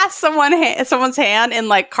cast someone's hand in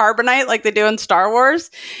like carbonite, like they do in Star Wars.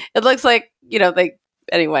 It looks like,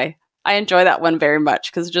 anyway, I enjoy that one very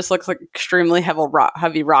much because it just looks like extremely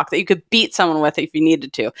heavy rock that you could beat someone with if you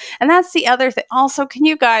needed to. And that's the other thing. Also, can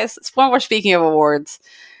you guys, when we're speaking of awards,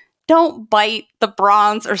 don't bite the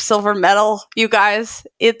bronze or silver medal, you guys.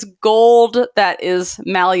 It's gold that is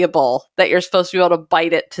malleable, that you're supposed to be able to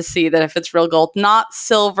bite it to see that if it's real gold, not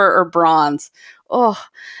silver or bronze. Oh,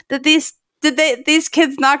 did these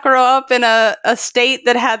kids not grow up in a state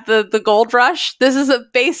that had the gold rush? This is a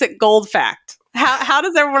basic gold fact. How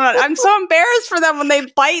does everyone? I'm so embarrassed for them when they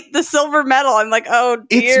bite the silver medal. I'm like, oh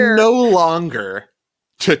dear. It's no longer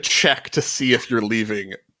to check to see if you're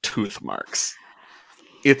leaving tooth marks.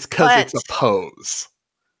 It's because it's a pose.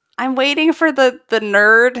 I'm waiting for the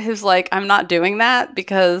nerd who's like, I'm not doing that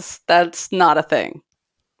because that's not a thing.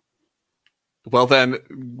 Well, then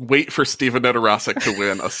wait for Steven Nedorosik to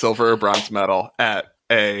win a silver or bronze medal at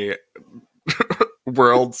a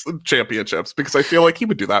World's Championships because I feel like he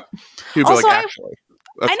would do that. He'd be like, actually,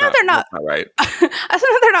 I know they're not right. I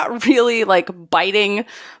know they're not really like biting.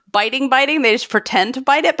 They just pretend to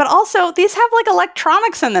bite it. But also, these have like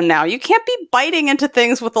electronics in them now. You can't be biting into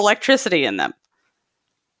things with electricity in them.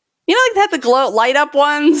 You know, like they had the light up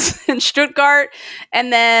ones in Stuttgart.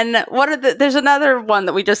 And then there's another one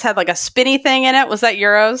that we just had like a spinny thing in it. Was that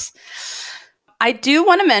Euros? I do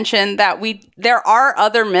want to mention that there are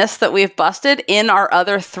other myths that we've busted in our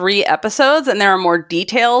other 3 episodes, and there are more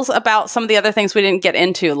details about some of the other things we didn't get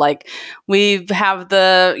into. Like we have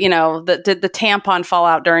did the tampon fall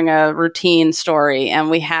out during a routine story, and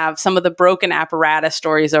we have some of the broken apparatus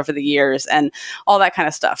stories over the years and all that kind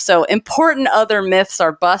of stuff. So important other myths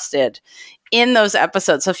are busted in those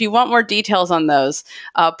episodes. So if you want more details on those,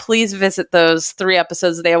 please visit those 3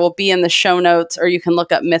 episodes. They will be in the show notes, or you can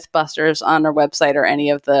look up MythBusters on our website or any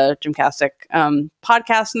of the GymCastic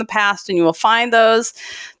podcasts in the past, and you will find those.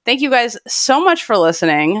 Thank you guys so much for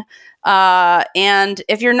listening. And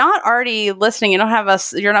if you're not already listening,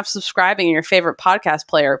 you're not subscribing in your favorite podcast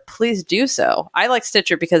player, please do so. I like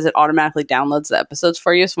Stitcher because it automatically downloads the episodes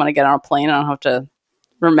for you. So when I get on a plane, I don't have to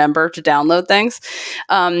remember to download things.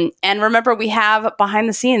 And remember, we have Behind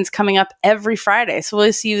the Scenes coming up every Friday. So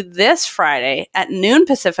we'll see you this Friday at noon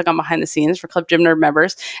Pacific on Behind the Scenes for Club Gym Nerd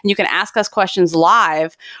members. And you can ask us questions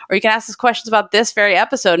live, or you can ask us questions about this very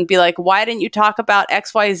episode and be like, why didn't you talk about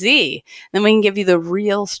XYZ? Then we can give you the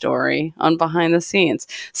real story on Behind the Scenes.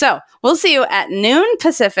 So we'll see you at noon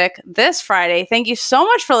Pacific this Friday. Thank you so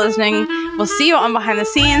much for listening. We'll see you on Behind the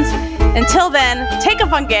Scenes. Until then, take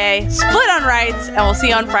up on gay, split on rights, and we'll see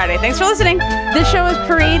you on Friday. Thanks for listening. This show is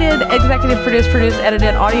created, executive produced,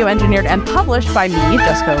 edited, audio engineered, and published by me,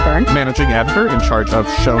 Jessica O'Byrne. Managing editor in charge of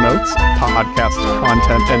show notes, podcast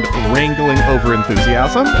content, and wrangling over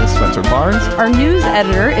enthusiasm is Spencer Barnes. Our news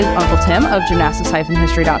editor is Uncle Tim of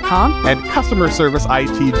gymnastics-history.com. And customer service,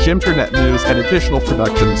 IT, Gymternet news, and additional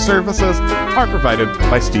production services are provided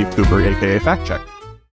by Steve Cooper, aka Fact Check.